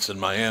streets in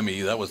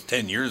Miami. That was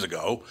 10 years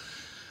ago.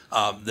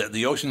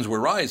 The oceans were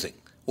rising.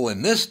 Well,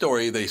 in this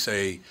story, they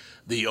say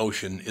the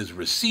ocean is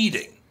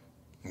receding.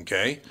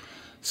 Okay?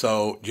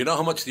 So do you know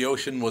how much the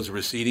ocean was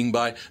receding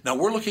by? Now,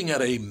 we're looking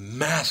at a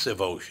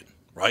massive ocean,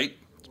 right?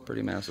 It's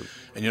pretty massive.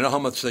 And you know how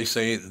much they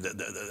say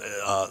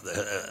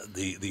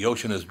the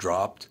ocean has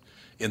dropped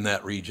in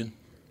that region?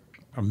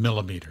 A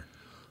millimeter.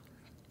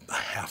 A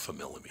half a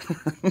millimeter.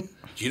 Do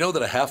you know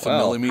that a half a Wow.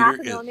 millimeter Half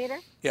a is... millimeter?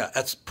 Yeah,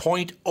 that's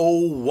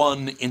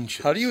 0.01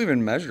 inches. How do you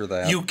even measure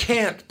that? You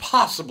can't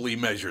possibly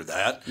measure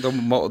that.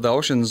 The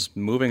ocean's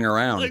moving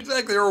around.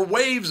 Exactly. There are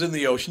waves in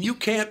the ocean. You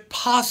can't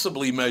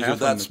possibly measure Half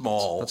that a-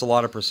 small. That's a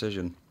lot of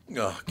precision.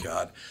 Oh,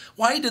 God.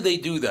 Why do they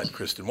do that,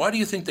 Kristen? Why do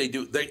you think they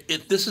do?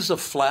 This is a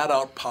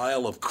flat-out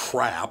pile of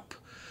crap.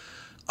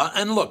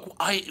 And look,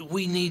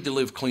 we need to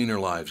live cleaner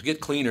lives,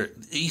 get cleaner.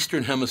 The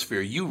Eastern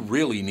Hemisphere, you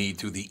really need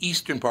to. The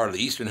eastern part of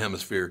the Eastern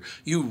Hemisphere,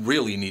 you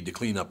really need to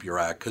clean up your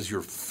act because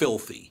you're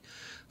filthy.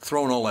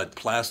 Throwing all that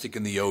plastic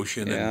in the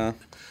ocean and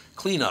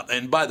clean up.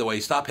 And by the way,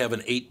 stop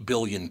having 8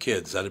 billion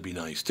kids. That'd be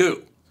nice,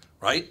 too.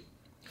 Right?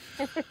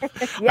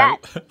 Yes.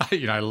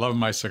 I love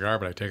my cigar,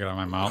 but I take it out of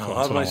my mouth I once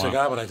love in a my while.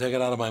 cigar, but I take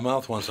it out of my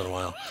mouth once in a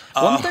while.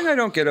 One thing I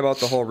don't get about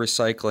the whole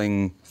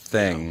recycling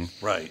thing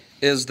Right.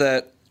 is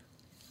that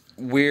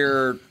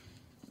we're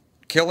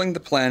killing the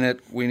planet.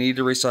 We need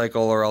to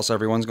recycle or else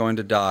everyone's going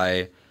to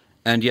die.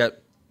 And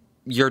yet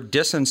you're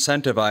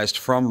disincentivized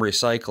from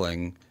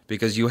recycling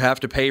because you have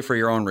to pay for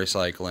your own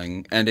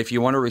recycling. And if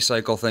you want to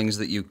recycle things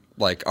that you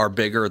like are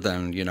bigger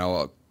than,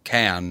 a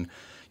can,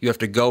 you have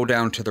to go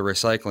down to the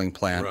recycling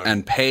plant Right.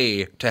 and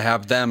pay to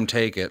have them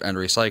take it and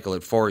recycle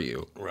it for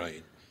you.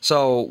 Right.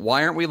 So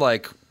why aren't we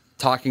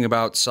talking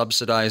about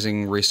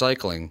subsidizing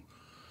recycling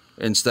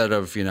instead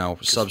of,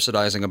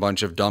 subsidizing a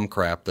bunch of dumb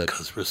crap that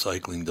Because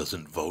recycling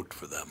doesn't vote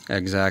for them.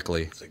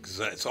 exactly.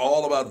 It's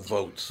all about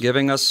votes.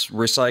 Giving us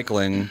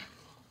recycling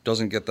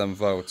doesn't get them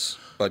votes,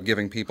 but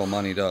giving people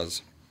money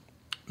does.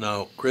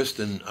 Now,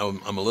 Kristen,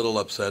 I'm a little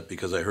upset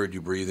because I heard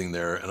you breathing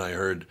there, and I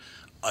heard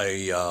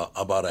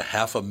about a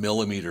half a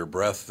millimeter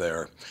breath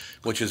there,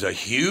 which is a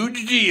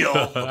huge deal,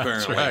 apparently.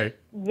 That's right.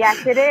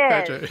 Yes, it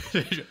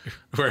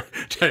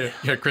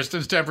is.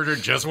 Kristen's temperature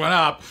just went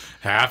up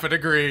half a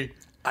degree.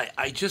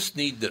 I just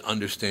need to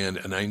understand,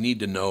 and I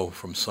need to know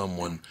from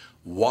someone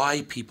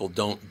why people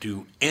don't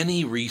do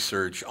any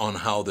research on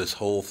how this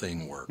whole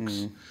thing works.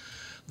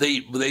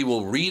 Mm-hmm. They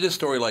will read a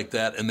story like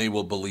that, and they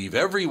will believe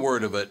every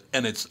word of it,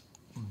 and it's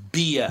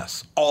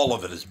BS. All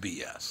of it is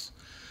BS.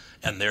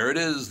 And there it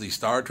is, the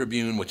Star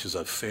Tribune, which is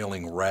a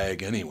failing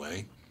rag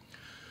anyway.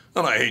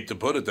 And I hate to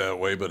put it that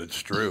way, but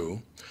it's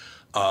true.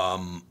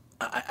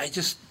 I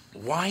just,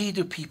 why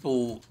do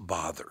people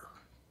bother?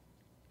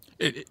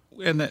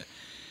 And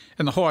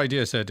the whole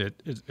idea is that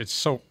it's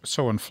so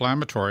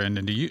inflammatory,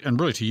 and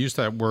really to use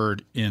that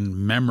word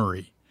in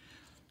memory.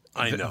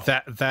 I know.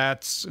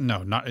 That's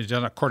not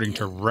according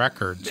to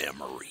records.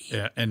 Memory.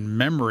 Yeah, and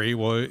memory,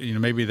 well,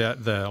 maybe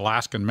that the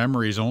Alaskan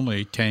memory is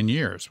only 10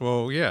 years.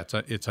 Well, yeah,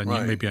 it's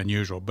Right. maybe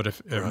unusual, but if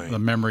Right. the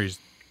memory's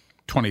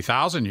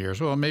 20,000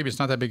 years, well, maybe it's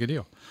not that big a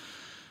deal.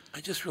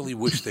 I just really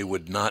wish they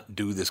would not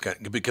do this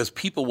because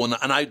people will not.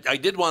 And I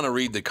did want to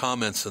read the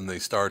comments in the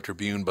Star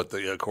Tribune, but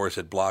of course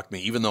it blocked me.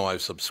 Even though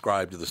I've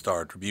subscribed to the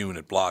Star Tribune,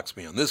 it blocks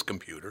me on this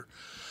computer,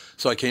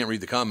 so I can't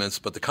read the comments.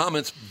 But the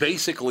comments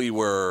basically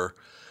were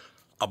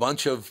a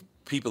bunch of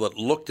people that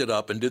looked it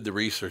up and did the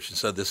research and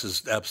said this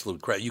is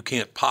absolute crap. You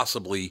can't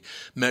possibly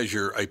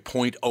measure a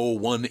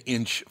 0.01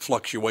 inch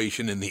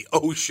fluctuation in the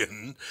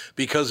ocean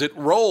because it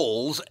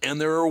rolls and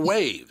there are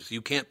waves.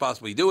 You can't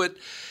possibly do it.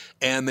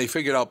 And they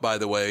figured out, by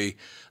the way,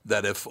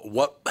 that if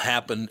what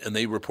happened, and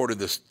they reported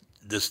this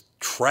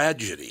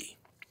tragedy,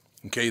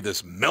 okay,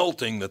 this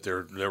melting that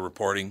they're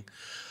reporting,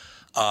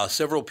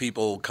 several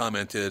people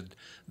commented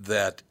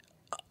that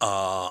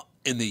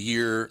in the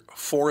year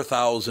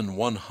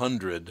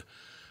 4100,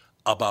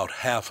 about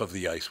half of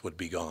the ice would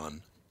be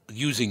gone.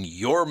 Using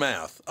your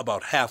math,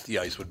 about half the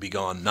ice would be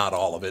gone, not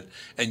all of it.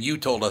 And you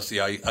told us the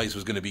ice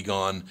was going to be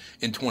gone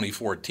in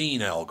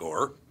 2014, Al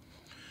Gore.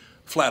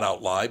 Flat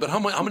out lie. But how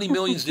many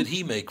millions did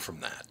he make from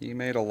that? He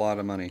made a lot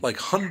of money. Like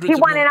hundreds He of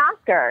won an millions.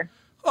 Oscar.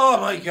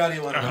 Oh, my God, he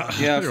won an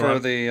Oscar. Yeah, for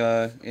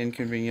the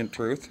Inconvenient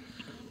Truth.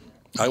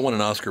 I won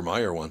an Oscar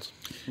Mayer once,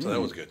 so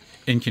that was good.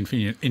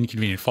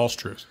 Inconvenient false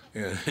truth.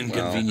 Yeah,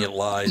 inconvenient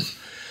lies.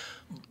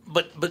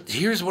 But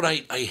here's what I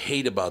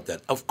hate about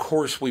that. Of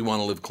course we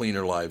want to live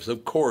cleaner lives.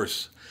 Of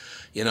course.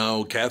 You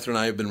know, Catherine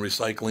and I have been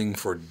recycling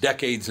for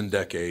decades and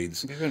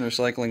decades. We've been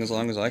recycling as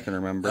long as I can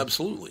remember.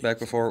 Absolutely. Back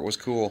before it was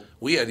cool.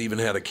 We had even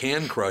had a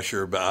can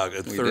crusher about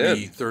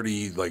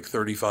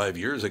 35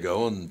 years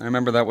ago. And I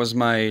remember that was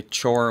my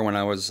chore when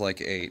I was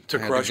like 8. To I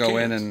had crush to go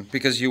in cans. and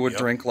because you would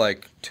Yep. drink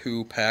like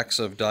 2 packs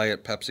of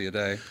Diet Pepsi a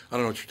day. I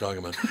don't know what you're talking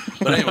about.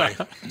 But anyway.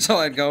 So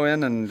I'd go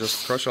in and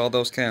just crush all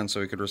those cans so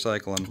we could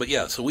recycle them. But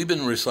yeah, so we've been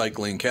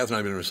recycling, Catherine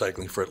and I have been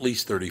recycling for at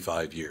least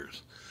 35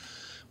 years,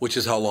 which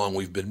is how long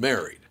we've been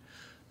married.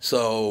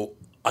 So,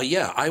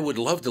 yeah, I would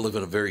love to live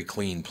in a very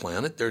clean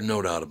planet. There's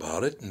no doubt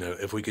about it. And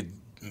if we could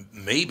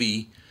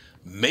maybe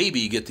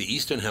get the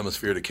Eastern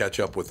Hemisphere to catch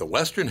up with the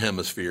Western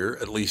Hemisphere,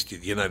 at least the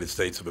United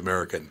States of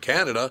America and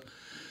Canada,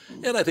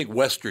 and I think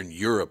Western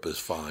Europe is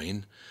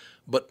fine.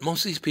 But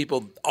most of these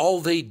people,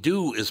 all they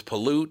do is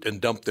pollute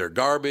and dump their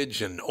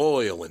garbage and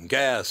oil and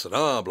gas and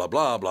blah,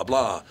 blah, blah,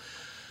 blah.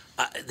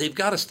 They've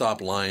got to stop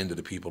lying to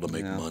the people to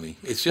make money.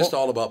 It's just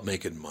all about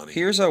making money.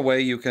 Here's a way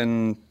you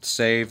can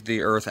save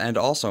the earth and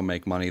also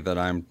make money that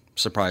I'm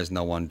surprised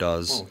no one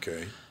does.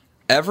 Okay.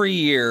 Every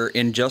year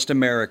in just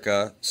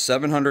America,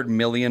 $700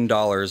 million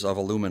of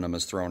aluminum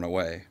is thrown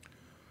away.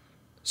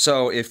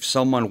 So if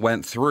someone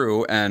went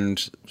through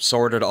and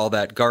sorted all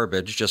that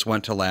garbage, just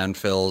went to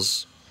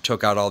landfills,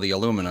 took out all the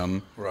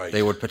aluminum, Right.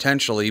 they would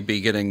potentially be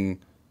getting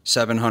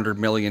 $700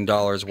 million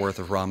worth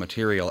of raw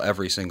material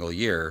every single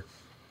year.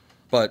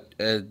 But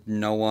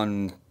no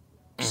one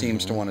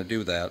seems to want to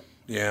do that,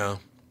 Yeah.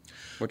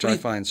 which What do I you-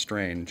 find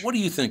strange. What do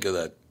you think of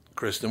that,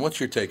 Kristen? What's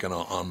your take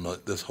on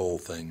this whole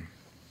thing?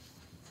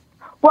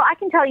 Well, I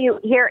can tell you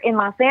here in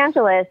Los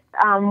Angeles,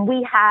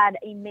 we had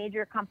a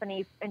major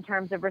company in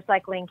terms of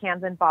recycling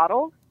cans and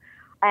bottles,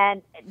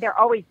 and they're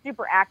always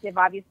super active.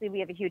 Obviously,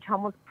 we have a huge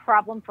homeless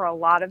problem for a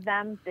lot of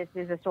them. This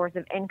is a source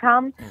of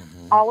income.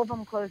 All of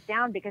them closed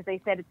down because they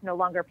said it's no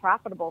longer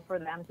profitable for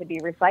them to be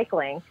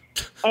recycling,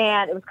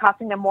 and it was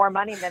costing them more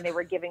money than they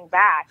were giving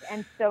back.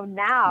 And so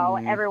now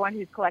everyone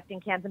who's collecting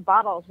cans and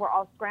bottles, we're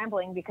all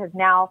scrambling because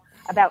now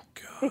about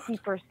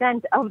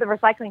 50% of the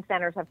recycling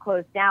centers have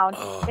closed down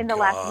in the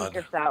last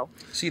week or so.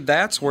 See,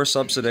 that's where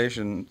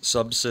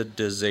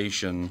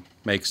subsidization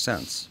makes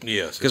sense.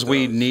 Yes, it Because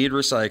we does. need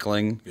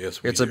recycling.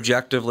 Yes, we It's do.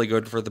 objectively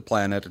good for the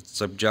planet. It's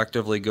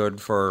objectively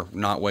good for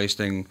not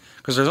wasting,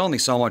 because there's only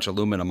so much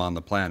aluminum on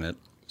the planet,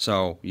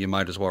 so you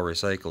might as well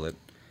recycle it.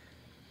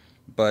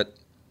 But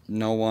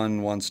no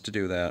one wants to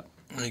do that.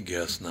 I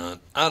guess not.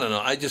 I don't know.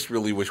 I just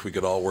really wish we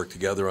could all work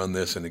together on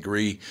this and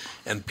agree,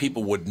 and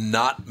people would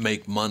not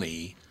make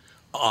money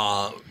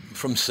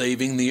from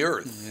saving the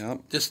earth. Yep.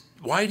 Just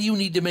why do you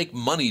need to make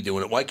money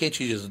doing it? Why can't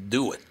you just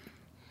do it?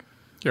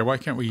 Yeah, why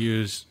can't we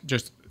use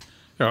just?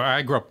 You know,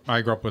 I grew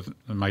up with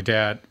my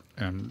dad,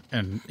 and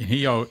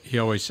he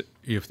always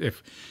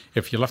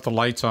if you left the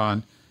lights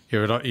on,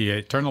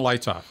 he'd turn the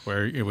lights off.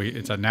 Where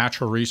it's a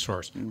natural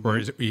resource,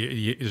 where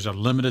there's a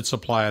limited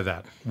supply of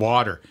that.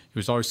 Water. He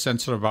was always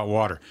sensitive about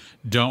water.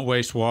 Don't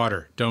waste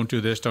water. Don't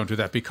do this. Don't do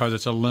that, because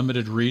it's a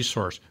limited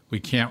resource. We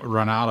can't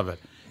run out of it.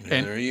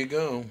 And there you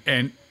go.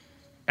 And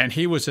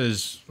he was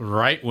as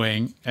right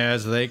wing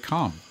as they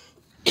come.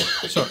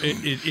 So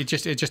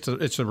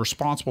it's a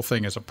responsible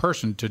thing as a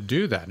person to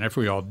do that. And if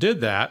we all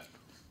did that,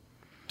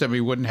 then we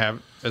wouldn't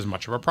have as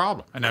much of a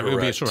problem. And that would be a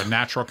Correct. sort of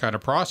natural kind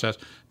of process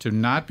to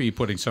not be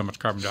putting so much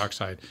carbon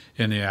dioxide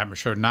in the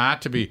atmosphere,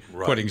 not to be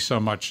putting so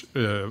much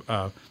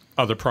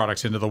other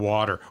products into the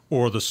water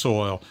or the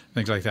soil,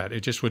 things like that.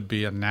 It just would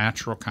be a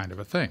natural kind of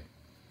a thing.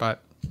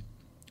 But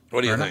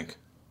What do you Fair think?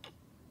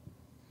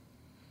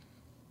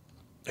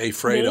 Hey,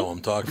 Fredo, I'm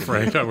talking to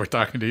you. Fredo, we're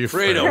talking to you,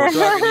 Fredo, we're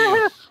talking to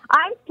you.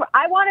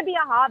 I want to be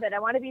a hobbit. I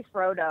want to be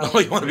Frodo. Oh,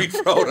 you want to be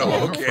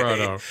Frodo?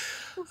 Okay.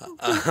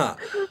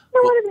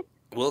 Frodo.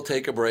 We'll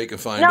take a break and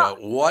find No.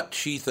 out what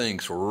she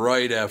thinks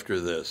right after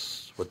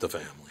this with the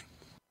family.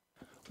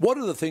 What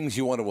are the things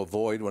you want to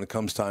avoid when it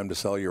comes time to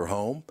sell your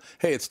home?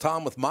 Hey, it's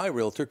Tom with my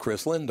realtor,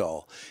 Chris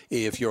Lindahl.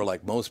 If you're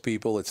like most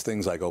people, it's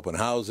things like open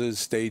houses,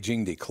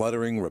 staging,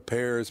 decluttering,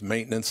 repairs,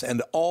 maintenance,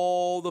 and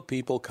all the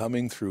people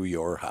coming through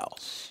your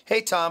house. Hey,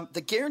 Tom,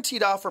 the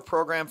Guaranteed Offer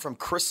program from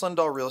Chris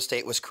Lindahl Real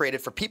Estate was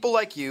created for people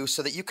like you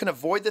so that you can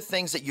avoid the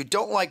things that you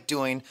don't like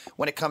doing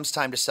when it comes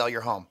time to sell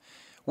your home.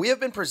 We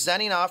have been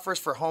presenting offers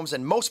for homes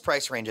in most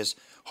price ranges.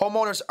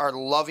 Homeowners are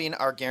loving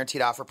our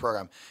Guaranteed Offer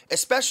program,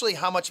 especially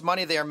how much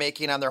money they are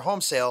making on their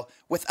home sale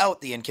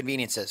without the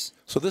inconveniences.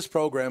 So this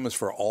program is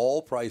for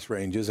all price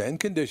ranges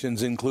and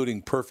conditions,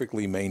 including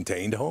perfectly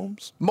maintained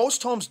homes?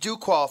 Most homes do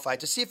qualify.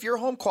 To see if your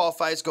home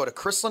qualifies, go to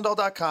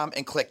chrislindahl.com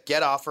and click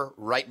Get Offer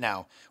right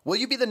now. Will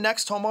you be the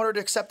next homeowner to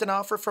accept an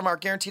offer from our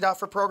Guaranteed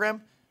Offer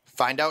program?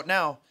 Find out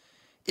now.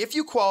 If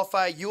you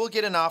qualify, you will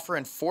get an offer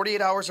in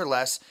 48 hours or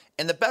less,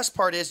 and the best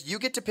part is you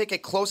get to pick a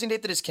closing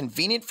date that is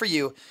convenient for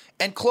you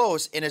and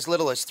close in as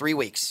little as 3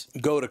 weeks.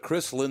 Go to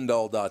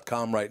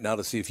chrislindahl.com right now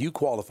to see if you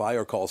qualify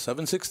or call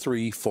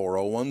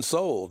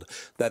 763-401-SOLD.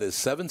 That is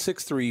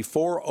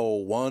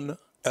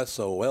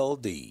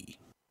 763-401-SOLD.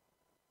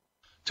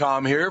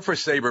 Tom here for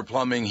Sabre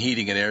Plumbing,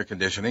 Heating, and Air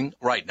Conditioning.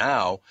 Right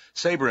now,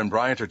 Sabre and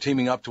Bryant are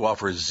teaming up to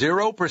offer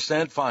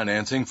 0%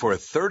 financing for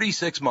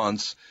 36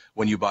 months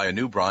when you buy a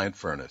new Bryant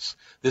furnace.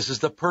 This is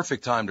the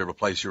perfect time to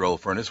replace your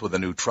old furnace with a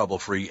new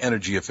trouble-free,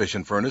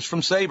 energy-efficient furnace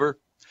from Sabre.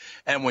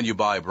 And when you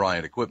buy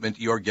Bryant equipment,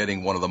 you're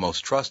getting one of the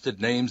most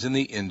trusted names in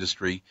the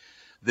industry.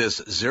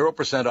 This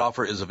 0%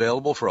 offer is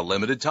available for a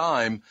limited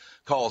time.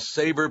 Call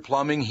Sabre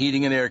Plumbing,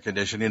 Heating, and Air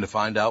Conditioning to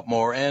find out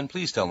more, and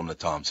please tell them that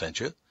Tom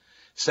sent you.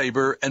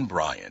 Sabre and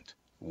Bryant,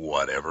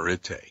 whatever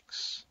it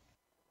takes.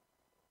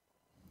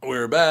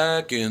 We're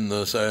back in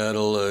the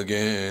saddle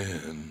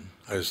again.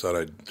 I just thought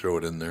I'd throw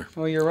it in there.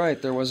 Oh, you're right.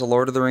 There was a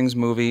Lord of the Rings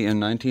movie in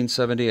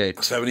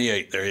 1978.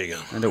 78, there you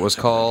go. And it was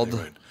called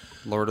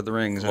Lord of the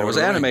Rings. And it was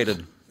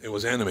animated. It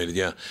was animated,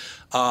 yeah.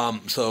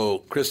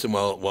 So, Kristen,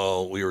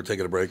 while we were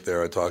taking a break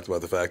there, I talked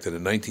about the fact that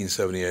in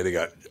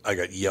 1978 I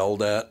got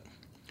yelled at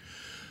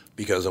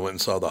because I went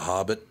and saw The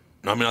Hobbit.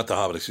 I mean, not The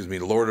Hobbit, excuse me,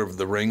 Lord of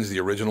the Rings, the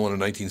original one in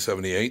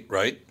 1978,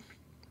 right?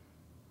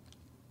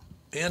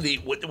 Andy,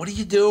 what are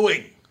you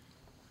doing?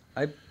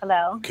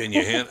 Hello. Can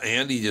you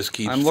Andy just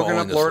keeps I'm looking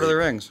up Lord of the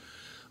Rings.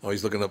 Oh,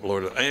 he's looking up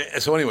Lord of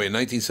So anyway, in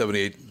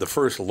 1978, the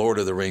first Lord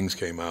of the Rings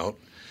came out,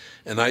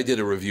 and I did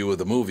a review of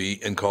the movie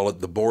and call it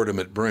The Boredom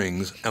It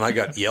Brings, and I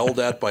got yelled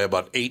at by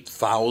about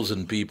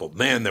 8,000 people.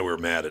 Man, they were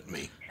mad at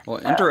me.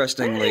 Well,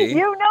 interestingly... You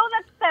know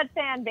that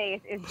fan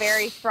base is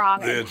very strong.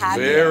 It's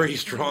very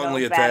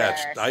strongly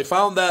attached. I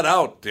found that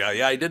out.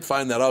 Yeah, I did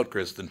find that out,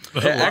 Kristen.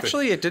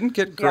 Actually, it didn't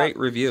get great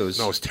reviews.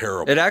 No, it's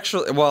terrible. It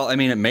actually, well, I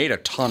mean, it made a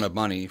ton of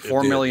money.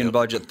 $4 million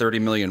budget,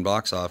 $30 million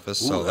box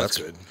office. Ooh, so that's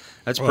good.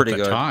 That's pretty at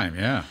the good. time,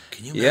 yeah.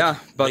 Can you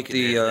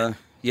imagine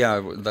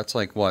but that's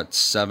like what,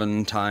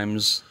 7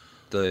 times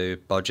the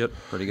budget.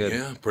 Pretty good.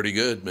 Yeah, pretty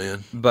good,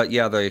 man. But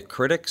yeah, the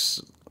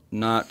critics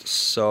not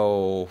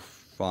so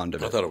fond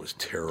of it. I thought it was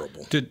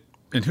terrible.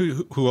 And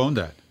who owned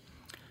that?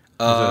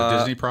 Was it a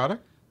Disney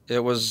product?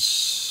 It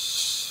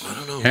was... I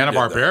don't know.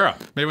 Hanna-Barbera.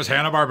 Maybe it was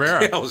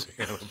Hanna-Barbera. Yeah, it was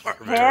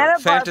Hanna-Barbera.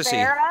 Fantasy.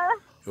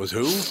 It was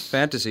who?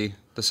 Fantasy.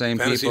 The same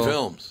Fantasy people.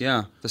 Films.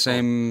 Yeah, the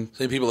same...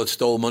 Same people that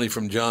stole money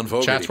from John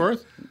Fogerty.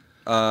 Chatsworth?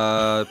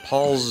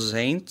 Paul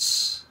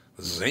Zaintz.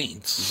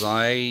 Zaintz?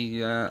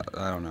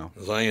 I don't know.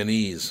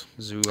 Zionese.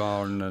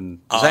 Zuon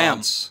and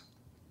Zantz.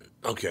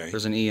 Okay.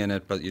 There's an E in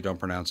it, but you don't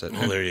pronounce it.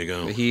 Oh, there you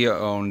go. He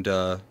owned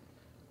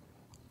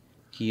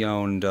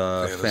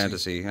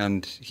Fantasy,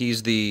 and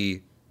he's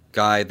the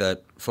guy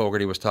that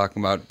Fogerty was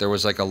talking about. There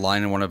was like a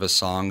line in one of his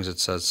songs that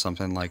says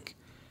something like,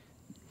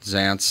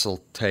 Zantz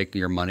will take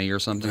your money or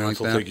something like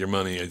that. Zantz will take your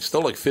money. It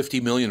stole like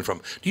 $50 million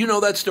from... Do you know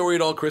that story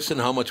at all, Kristen,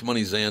 how much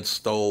money Zantz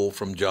stole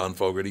from John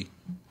Fogerty?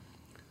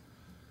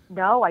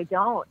 No, I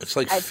don't. It's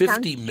like It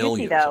sounds $50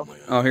 million. juicy, though.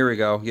 Oh, here we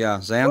go. Yeah,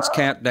 Zantz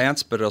can't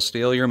dance, but he'll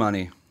steal your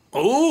money.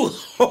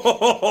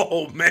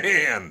 Oh,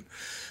 man.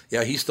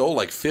 Yeah, he stole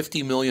like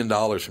 $50 million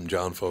from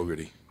John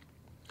Fogerty.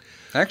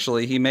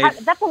 Actually, he made...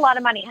 That's a lot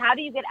of money. How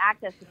do you get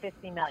access to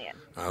 $50 million?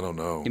 I don't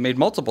know. He made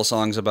multiple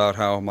songs about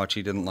how much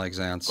he didn't like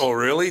Zantz. Oh,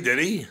 really? Did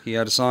he? He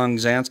had a song,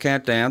 Zantz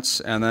Can't Dance,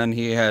 and then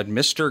he had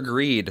Mr.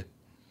 Greed.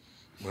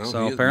 Well,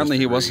 So he apparently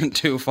he Mr. wasn't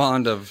too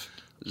fond of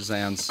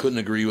Zantz. Couldn't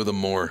agree with him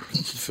more.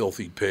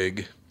 Filthy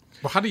pig.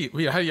 Well, how do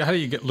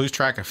you lose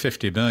track of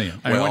 50 million?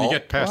 I mean, when you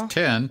get past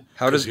 10,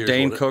 How does here's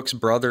Dane what it- Cook's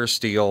brother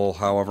steal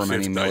however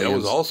many millions? That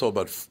was also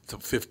about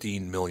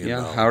 $15 million.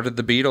 Yeah, how did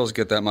the Beatles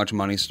get that much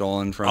money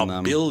stolen from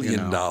them? $1 billion. you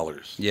know?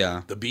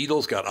 Yeah. The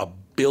Beatles got $1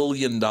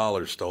 billion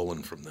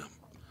stolen from them.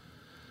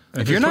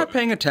 If you're not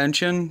paying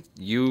attention,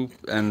 you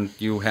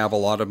have a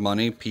lot of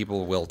money,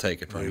 people will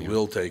take it from They you.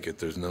 will take it.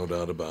 There's no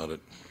doubt about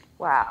it.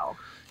 Wow.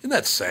 Isn't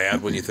that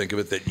sad when you think of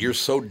it, that you're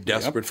so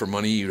desperate for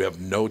money, you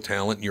have no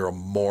talent, you're a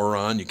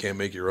moron, you can't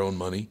make your own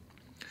money?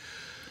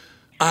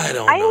 I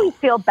don't know. I always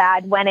feel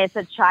bad when it's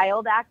a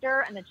child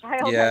actor and the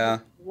child Yeah. has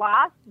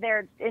lost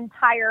their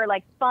entire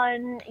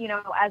fun,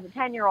 as a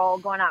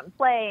 10-year-old going out and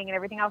playing and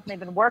everything else, and they've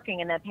been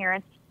working, and the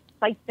parents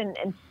fight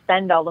and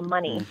spend all the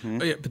money.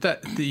 Oh, yeah, but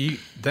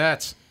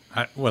that's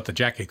what the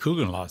Jackie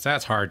Coogan lost.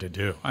 That's hard to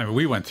do. I mean,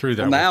 we went through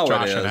that Well, with now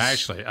Josh it and is,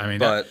 Ashley. I mean,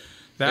 but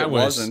that it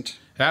wasn't.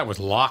 That was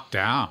locked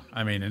down.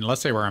 I mean,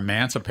 unless they were But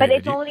emancipated.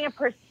 it's only a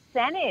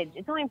percentage.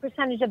 It's only a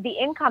percentage of the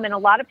income, and a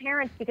lot of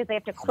parents, because they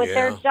have to quit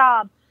their Yeah.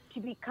 job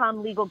to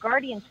become legal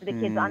guardians for the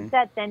kids on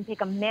set, then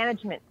take a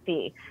management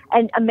fee.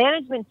 And a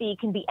management fee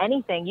can be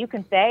anything. You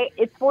can say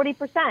it's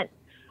 40%.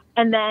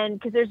 And then,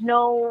 because there's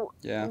no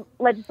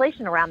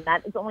legislation around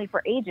that, it's only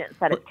for agents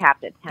that it's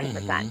capped at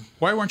 10%.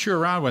 Why weren't you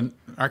around when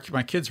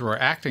my kids were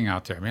acting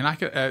out there? I mean, I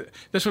could.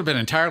 This would have been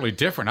entirely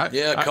different.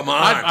 Come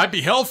on. I'd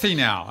be healthy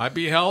now. I'd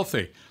be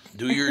healthy.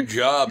 Do your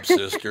job,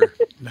 sister.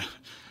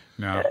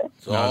 No,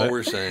 That's all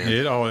we're saying.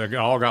 It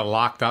all got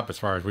locked up as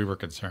far as we were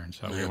concerned.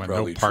 So we went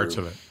no parts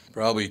true. of it.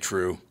 Probably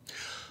true.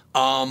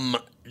 Do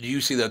you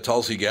see that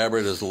Tulsi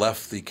Gabbard has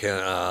left the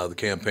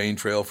campaign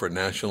trail for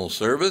national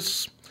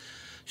service?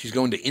 She's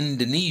going to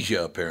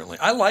Indonesia, apparently.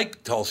 I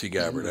like Tulsi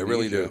Gabbard. I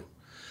really do.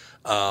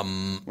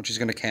 When she's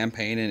going to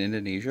campaign in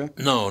Indonesia?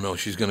 No,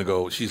 she's going to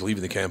go. She's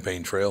leaving the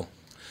campaign trail.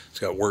 She's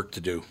got work to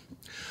do.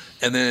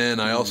 And then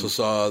I also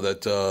saw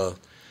that the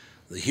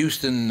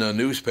Houston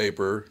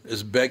newspaper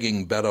is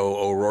begging Beto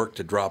O'Rourke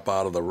to drop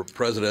out of the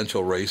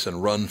presidential race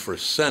and run for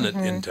Senate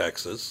in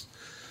Texas.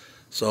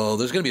 So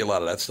there's going to be a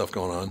lot of that stuff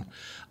going on.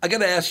 I got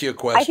to ask you a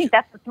question. I think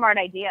that's a smart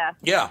idea.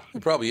 Yeah,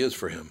 it probably is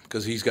for him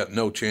because he's got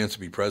no chance to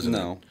be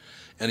president. No.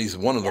 And he's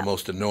one of the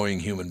most annoying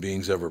human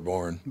beings ever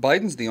born.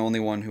 Biden's the only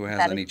one who has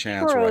That any is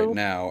chance true. right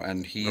now,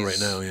 and Right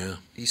now, yeah.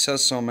 he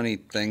says so many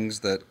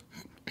things that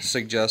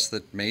suggest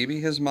that maybe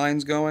his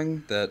mind's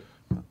going. That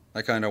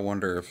I kind of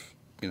wonder if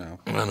I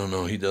don't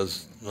know. He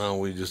does.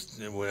 No,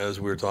 as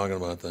we were talking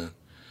about that.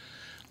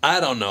 I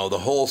don't know. The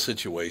whole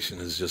situation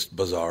is just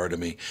bizarre to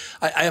me.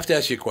 I have to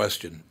ask you a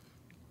question.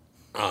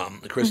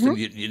 Kristen,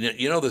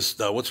 you know this,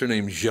 what's her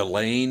name,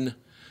 Ghislaine?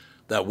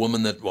 That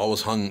woman that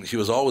always she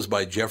was always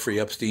by Jeffrey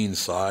Epstein's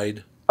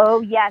side.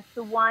 Oh, yes,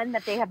 the one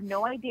that they have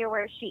no idea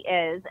where she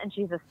is, and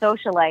she's a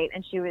socialite,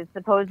 and she was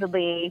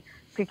supposedly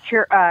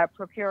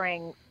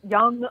procuring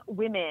young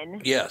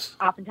women, Yes.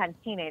 oftentimes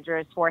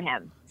teenagers, for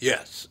him.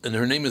 Yes. And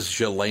her name is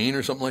Ghislaine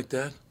or something like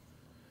that?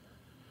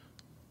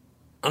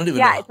 I don't even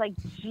know. Yeah, it's like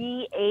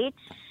Ghislaine,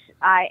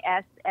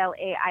 I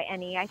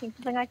think,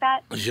 something like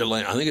that.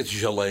 Ghislaine. I think it's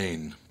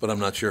Ghislaine, but I'm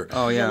not sure.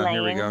 Oh yeah,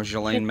 here we Ghislaine. go,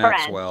 Ghislaine She's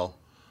Maxwell.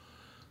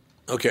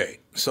 Okay,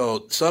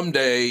 so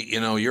someday,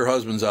 your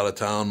husband's out of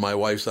town, my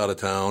wife's out of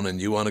town,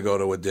 and you want to go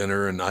to a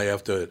dinner, and I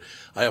have to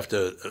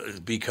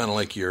be kind of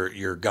like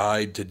your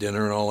guide to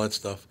dinner and all that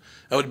stuff.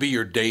 That would be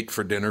your date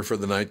for dinner for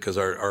the night because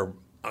our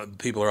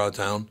people are out of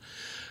town.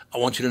 I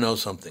want you to know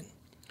something.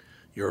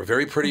 You're a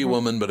very pretty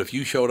woman, but if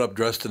you showed up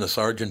dressed in a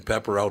Sgt.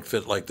 Pepper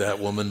outfit like that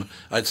woman,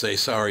 I'd say,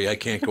 sorry, I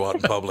can't go out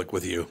in public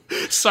with you.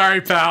 Sorry,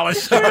 pal.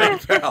 Sorry,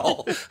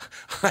 pal.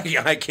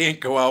 I can't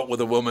go out with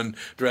a woman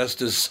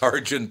dressed as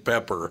Sgt.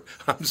 Pepper.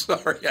 I'm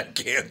sorry, I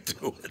can't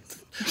do it.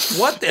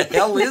 What the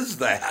hell is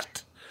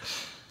that?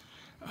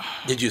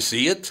 Did you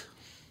see it?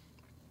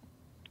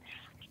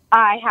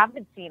 I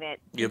haven't seen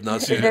it. You have not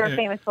Is seen there it? a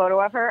famous photo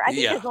of her? I think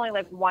Yeah. there's only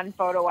like one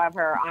photo of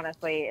her,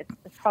 honestly.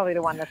 It's probably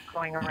the one that's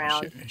going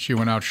around. She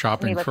went out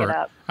shopping look for it an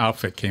up.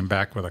 outfit, came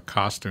back with a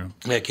costume.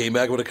 Yeah, came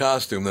back with a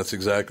costume. That's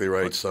exactly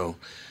right. So,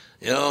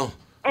 And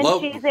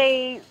she's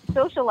a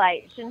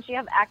socialite. Shouldn't she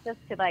have access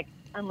to like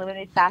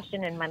unlimited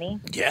fashion and money?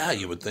 Yeah,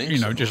 you would think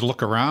so. Just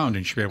look around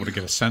and she'd be able to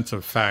get a sense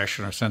of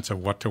fashion, a sense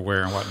of what to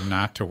wear and what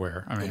not to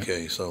wear. I mean,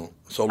 Okay, so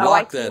I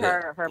lock see that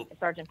her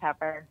Sgt.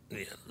 Pepper. in.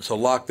 Yeah, so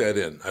lock that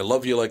in. I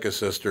love you like a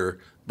sister,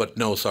 but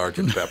no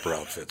Sgt. Pepper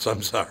outfits.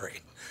 I'm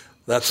sorry.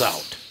 That's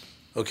out.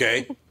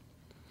 Okay?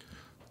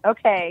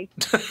 Okay.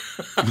 You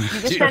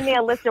just send me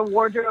a list of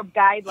wardrobe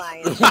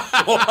guidelines.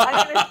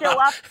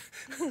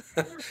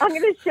 I'm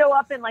gonna show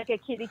up in like a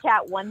kitty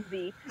cat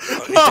onesie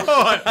with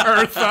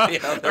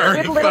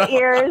little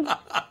ears.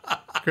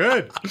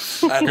 Good.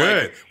 I like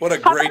it. What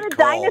a How great about a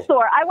call.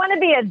 dinosaur? I want to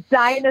be a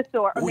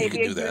dinosaur, or Ooh, you maybe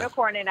can a do that.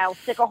 unicorn, and I'll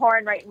stick a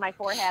horn right in my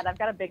forehead. I've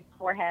got a big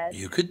forehead.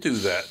 You could do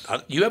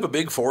that. You have a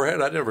big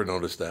forehead? I never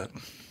noticed that.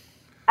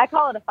 I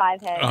call it a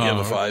 5-head. You have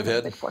a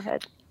 5-head? Big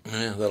forehead.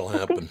 Yeah, that'll I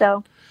think happen.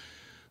 so.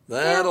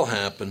 That'll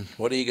happen.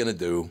 What are you going to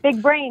do?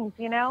 Big brains,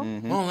 you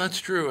know. Oh, that's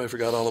true. I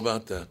forgot all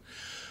about that.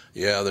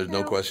 Yeah, there's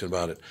no question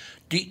about it.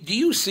 Do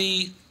you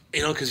see,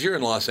 because you're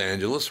in Los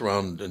Angeles,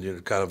 around, and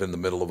you're kind of in the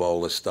middle of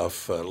all this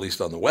stuff, at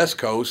least on the West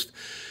Coast.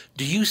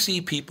 Do you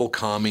see people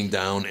calming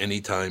down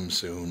anytime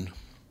soon?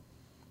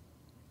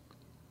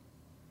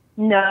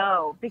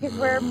 No, because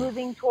we're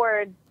moving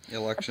towards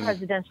Election. a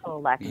presidential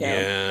election,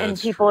 Yeah, and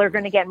that's people are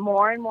going to get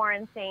more and more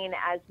insane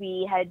as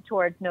we head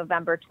towards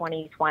November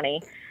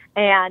 2020.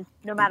 And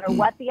no matter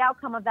what the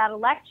outcome of that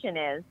election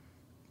is,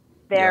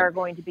 there are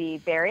going to be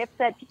very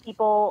upset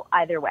people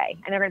either way,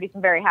 and there are going to be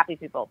some very happy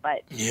people.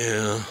 But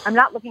Yeah. I'm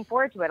not looking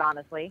forward to it,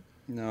 honestly.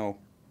 No.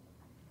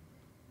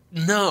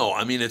 No,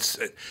 I mean,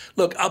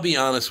 look, I'll be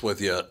honest with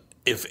you.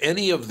 If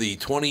any of the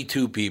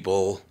 22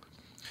 people,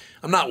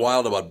 I'm not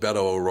wild about Beto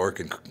O'Rourke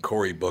and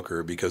Cory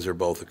Booker because they're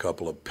both a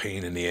couple of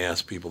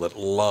pain-in-the-ass people that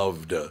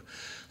love to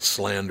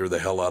slander the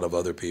hell out of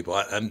other people.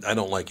 I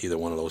don't like either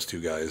one of those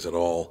two guys at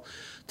all.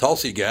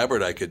 Tulsi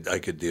Gabbard, I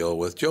could deal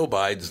with. Joe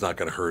Biden's not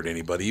going to hurt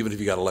anybody, even if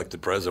he got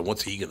elected president.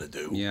 What's he going to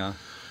do? Yeah.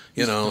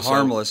 He's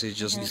harmless.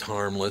 He's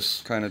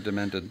harmless. Kind of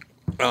demented.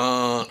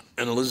 And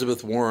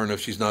Elizabeth Warren, if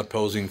she's not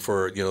posing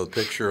for the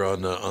picture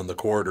on the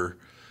quarter,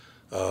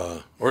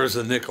 or is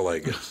it the nickel? I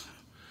guess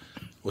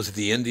was it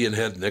the Indian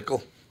head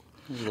nickel?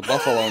 It was the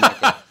buffalo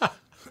nickel.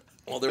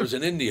 Well, there was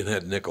an Indian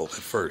head nickel at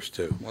first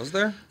too. Was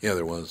there? Yeah,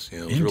 there was. Yeah,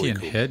 it was Indian really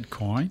cool. head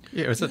coin?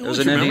 Yeah, was it? There was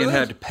Don't an you remember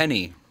Indian that? head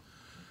penny.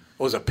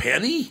 Oh, was it a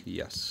penny?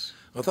 Yes.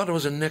 I thought it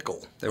was a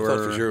nickel. They I thought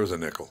for were- sure it was a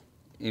nickel.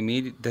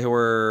 They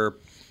were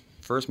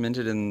first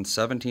minted in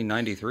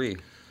 1793.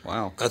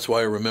 Wow. That's why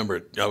I remember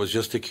it. I was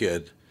just a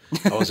kid.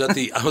 I was at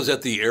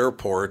the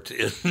airport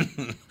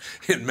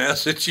in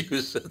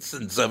Massachusetts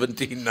in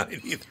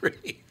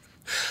 1793.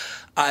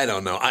 I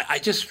don't know. I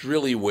just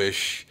really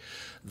wish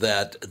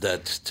that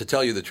to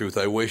tell you the truth,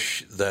 I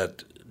wish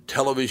that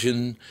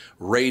television,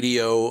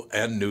 radio,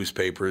 and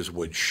newspapers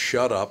would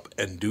shut up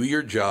and do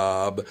your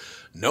job.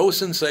 No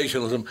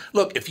sensationalism.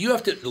 Look, if you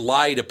have to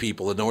lie to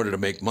people in order to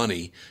make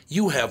money,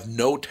 you have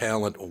no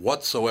talent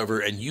whatsoever,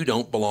 and you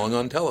don't belong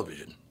on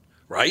television,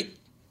 right?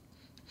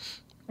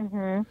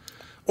 Mm-hmm.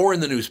 Or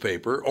in the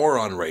newspaper, or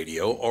on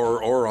radio,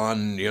 or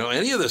on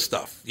any of this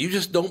stuff. You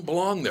just don't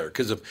belong there,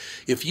 because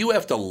if you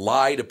have to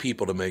lie to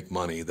people to make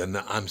money, then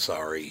I'm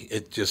sorry.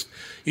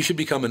 You should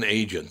become an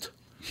agent.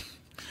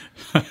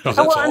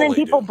 Well, and then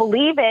people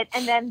believe it,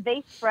 and then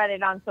they spread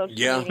it on social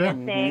media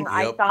saying, Yep.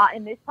 I saw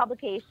in this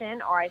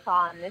publication or I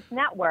saw on this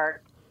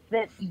network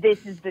that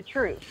this is the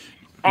truth.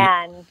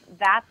 And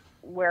that's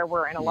where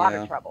we're in a lot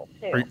of trouble,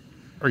 too.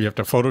 Or you have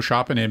to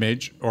Photoshop an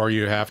image, or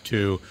you have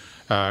to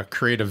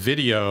create a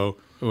video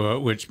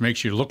which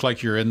makes you look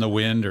like you're in the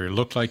wind or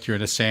look like you're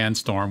in a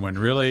sandstorm when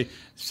really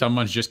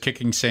someone's just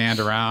kicking sand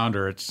around,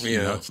 or it's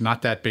it's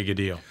not that big a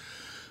deal.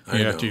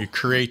 You have to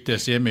create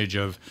this image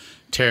of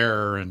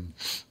terror and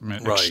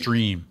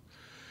extreme.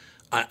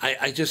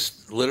 I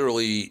just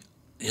literally,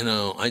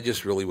 I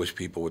just really wish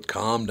people would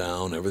calm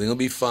down. Everything will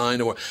be fine.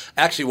 Or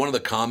actually, one of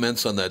the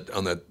comments on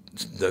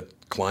that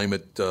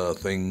climate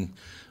thing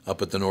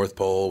up at the North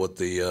Pole with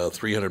the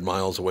 300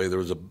 miles away, there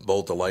was a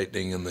bolt of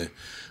lightning and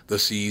the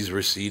seas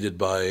receded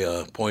by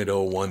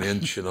 0.01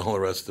 inch and all the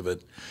rest of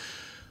it.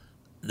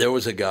 There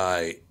was a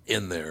guy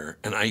in there,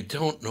 and I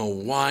don't know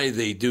why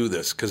they do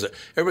this, because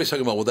everybody's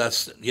talking about, well,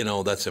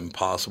 that's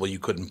impossible. You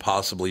couldn't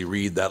possibly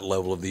read that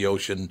level of the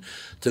ocean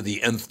to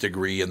the nth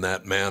degree in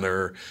that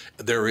manner.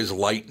 There is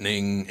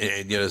lightning,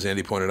 and as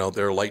Andy pointed out,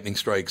 there are lightning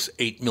strikes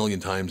 8 million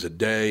times a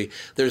day.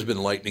 There's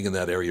been lightning in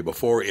that area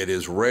before. It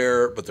is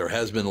rare, but there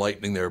has been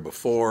lightning there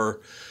before.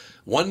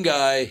 One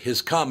guy,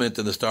 his comment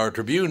in the Star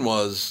Tribune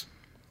was,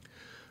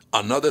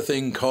 another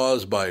thing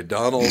caused by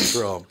Donald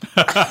Trump.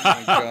 Oh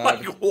my God.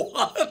 Like,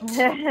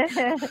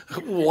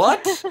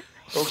 what?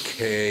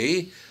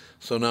 Okay.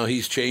 So now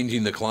he's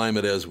changing the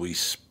climate as we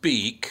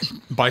speak.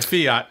 By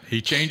fiat.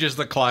 He changes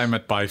the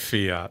climate by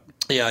fiat.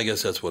 Yeah, I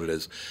guess that's what it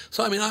is.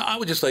 So, I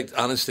would just like,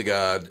 honest to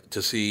God,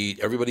 to see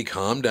everybody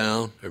calm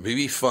down. Everybody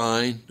be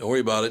fine. Don't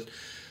worry about it.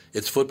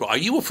 It's football. Are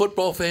you a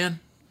football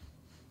fan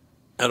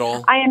at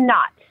all? I am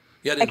not.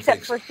 Yeah,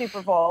 except for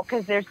Super Bowl,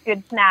 because there's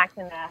good snacks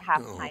in the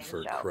halftime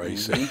for show.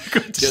 Christ's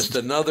sake. Just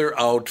another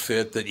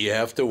outfit that you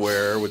have to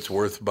wear, which is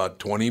worth about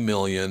 $20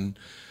 million,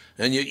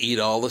 and you eat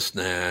all the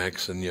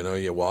snacks, and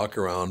you walk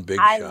around big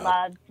I shop.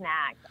 love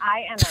snacks.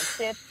 I am a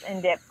chips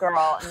and dip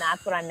girl, and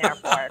that's what I'm there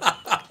for.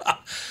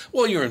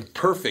 Well, you're in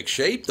perfect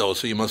shape, though,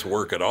 so you must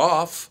work it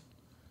off.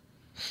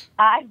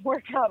 I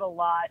work out a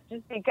lot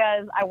just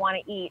because I want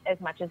to eat as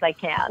much as I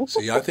can.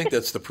 See, I think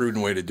that's the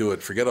prudent way to do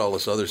it. Forget all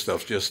this other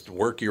stuff. Just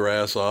work your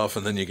ass off,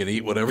 and then you can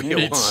eat whatever you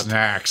want.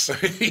 Snacks.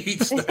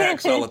 Eat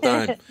snacks all the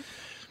time.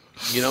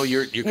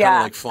 You're kind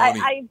of like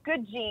Fonny. I have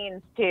good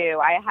genes,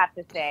 too, I have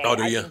to say. Oh,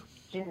 do you?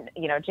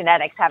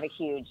 Genetics have a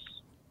huge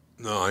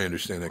No, I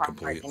understand that part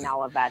completely. in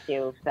all of that,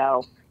 too.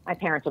 So my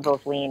parents are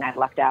both lean. I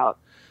lucked out.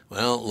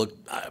 Well, look,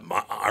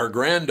 our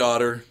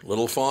granddaughter,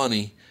 little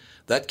Fonny,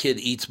 that kid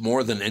eats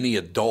more than any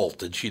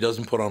adult, and she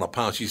doesn't put on a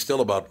pound. She's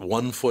still about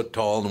 1 foot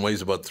tall and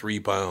weighs about 3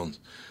 pounds.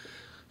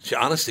 She,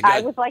 honest to God,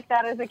 I was like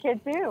that as a kid,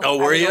 too. Oh,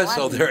 were you?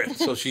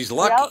 So she's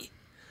lucky. Yep.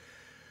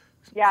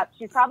 Yeah,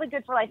 she's probably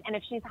good for life. And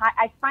if she's high,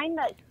 I find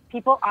that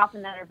people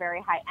often that are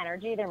very high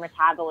energy, their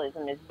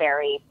metabolism is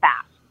very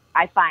fast.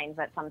 I find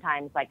that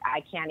sometimes,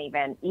 I can't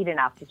even eat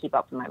enough to keep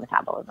up with my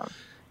metabolism.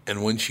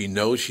 And when she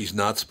knows she's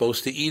not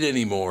supposed to eat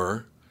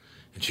anymore,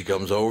 and she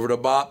comes over to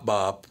Bop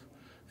Bop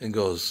and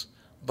goes,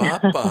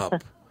 Bop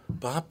Bop,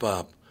 Bop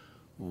Bop,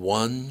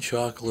 1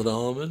 chocolate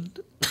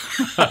almond?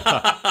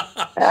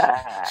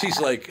 She's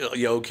like,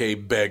 yeah, okay,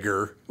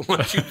 beggar,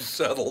 once you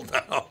settle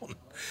down.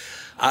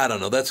 I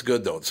don't know. That's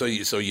good, though. So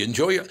you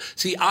enjoy your...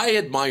 See, I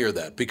admire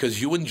that because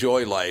you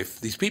enjoy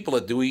life. These people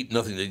that do eat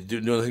nothing, they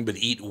do nothing but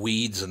eat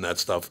weeds and that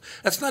stuff,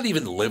 that's not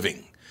even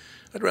living.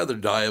 I'd rather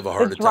die of a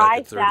heart attack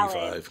at 35.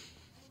 Salad.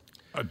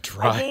 A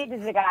dry... I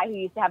dated a guy who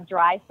used to have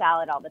dry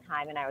salad all the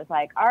time, and I was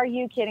like, are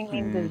you kidding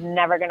me? This is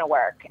never going to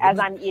work, as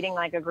I'm eating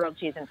like a grilled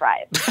cheese and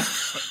fries.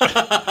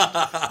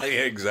 Yeah,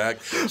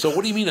 exactly. So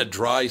what do you mean a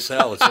dry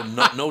salad? So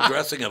no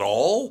dressing at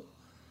all?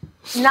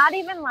 Not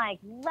even like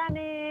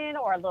lemon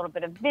or a little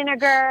bit of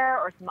vinegar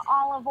or some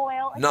olive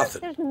oil.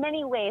 Nothing. There's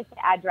many ways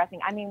to add dressing.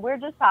 I mean, we're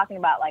just talking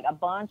about like a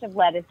bunch of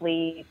lettuce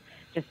leaves,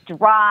 just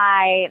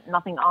dry,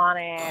 nothing on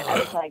it. I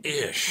was like,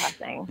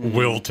 disgusting.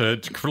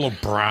 Wilted, a little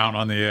brown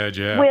on the edge,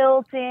 yeah.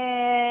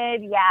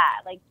 Wilted,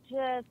 yeah, like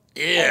just...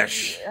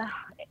 Ish.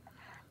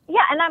 Yeah,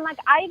 and I'm like,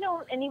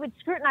 and he would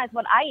scrutinize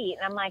what I eat,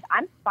 and I'm like,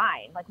 I'm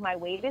fine. Like, my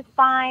weight is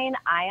fine,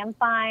 I am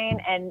fine,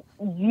 and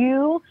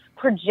you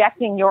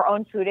projecting your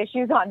own food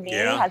issues on me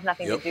has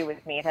nothing to do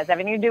with me. It has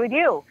everything to do with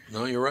you.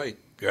 No, you're right.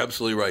 You're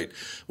absolutely right.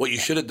 What you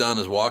should have done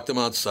is walk them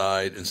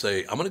outside and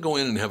say, I'm going to go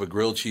in and have a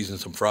grilled cheese and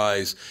some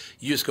fries.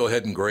 You just go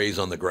ahead and graze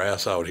on the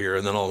grass out here,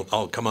 and then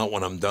I'll come out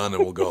when I'm done,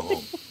 and we'll go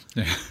home.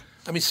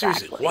 I mean,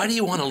 seriously, why do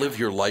you want to live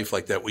your life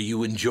like that where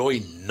you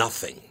enjoy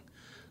nothing?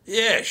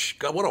 Ish.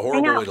 God, what a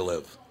horrible way to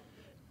live.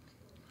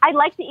 I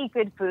like to eat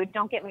good food.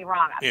 Don't get me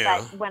wrong.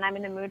 Yeah. But when I'm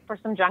in the mood for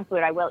some junk food,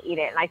 I will eat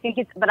it. And I think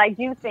but I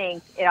do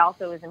think it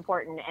also is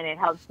important, and it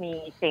helps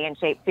me stay in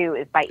shape too,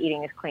 is by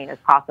eating as clean as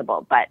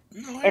possible. But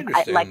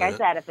like I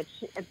said, if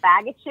a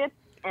bag of chips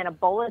and a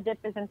bowl of dip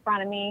is in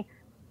front of me,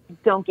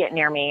 don't get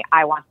near me.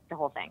 I want the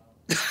whole thing.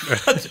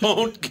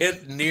 Don't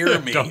get near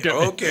me.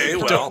 Okay,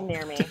 well, Don't get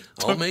near me.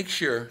 I'll make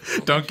sure.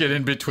 Don't get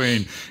in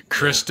between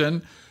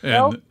Kristen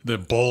and the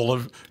bowl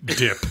of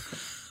dip.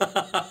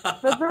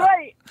 That's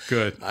right.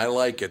 Good. I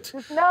like it.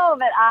 Just know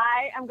that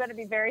I am going to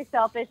be very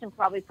selfish and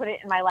probably put it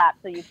in my lap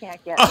so you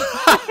can't get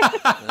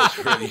it. That's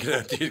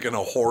right. You're going to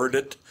hoard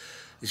it.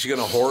 She's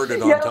going to hoard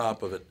it on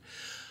top of it.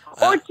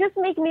 Or just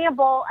make me a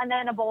bowl and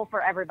then a bowl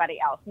for everybody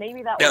else.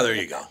 Maybe that. Yeah, there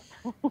you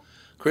go.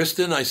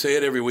 Kristen, I say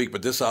it every week,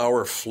 but this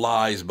hour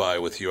flies by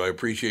with you. I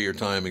appreciate your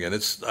time again.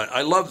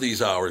 I love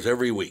these hours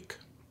every week.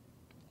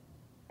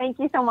 Thank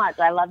you so much.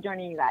 I love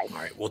joining you guys. All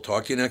right, we'll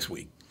talk to you next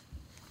week.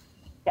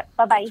 Yep.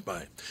 Bye-bye.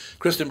 Bye.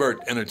 Kristen Burt,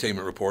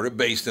 entertainment reporter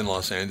based in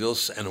Los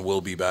Angeles, and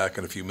we'll be back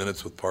in a few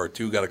minutes with part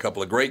 2. Got a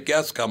couple of great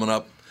guests coming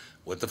up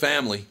with the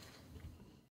family.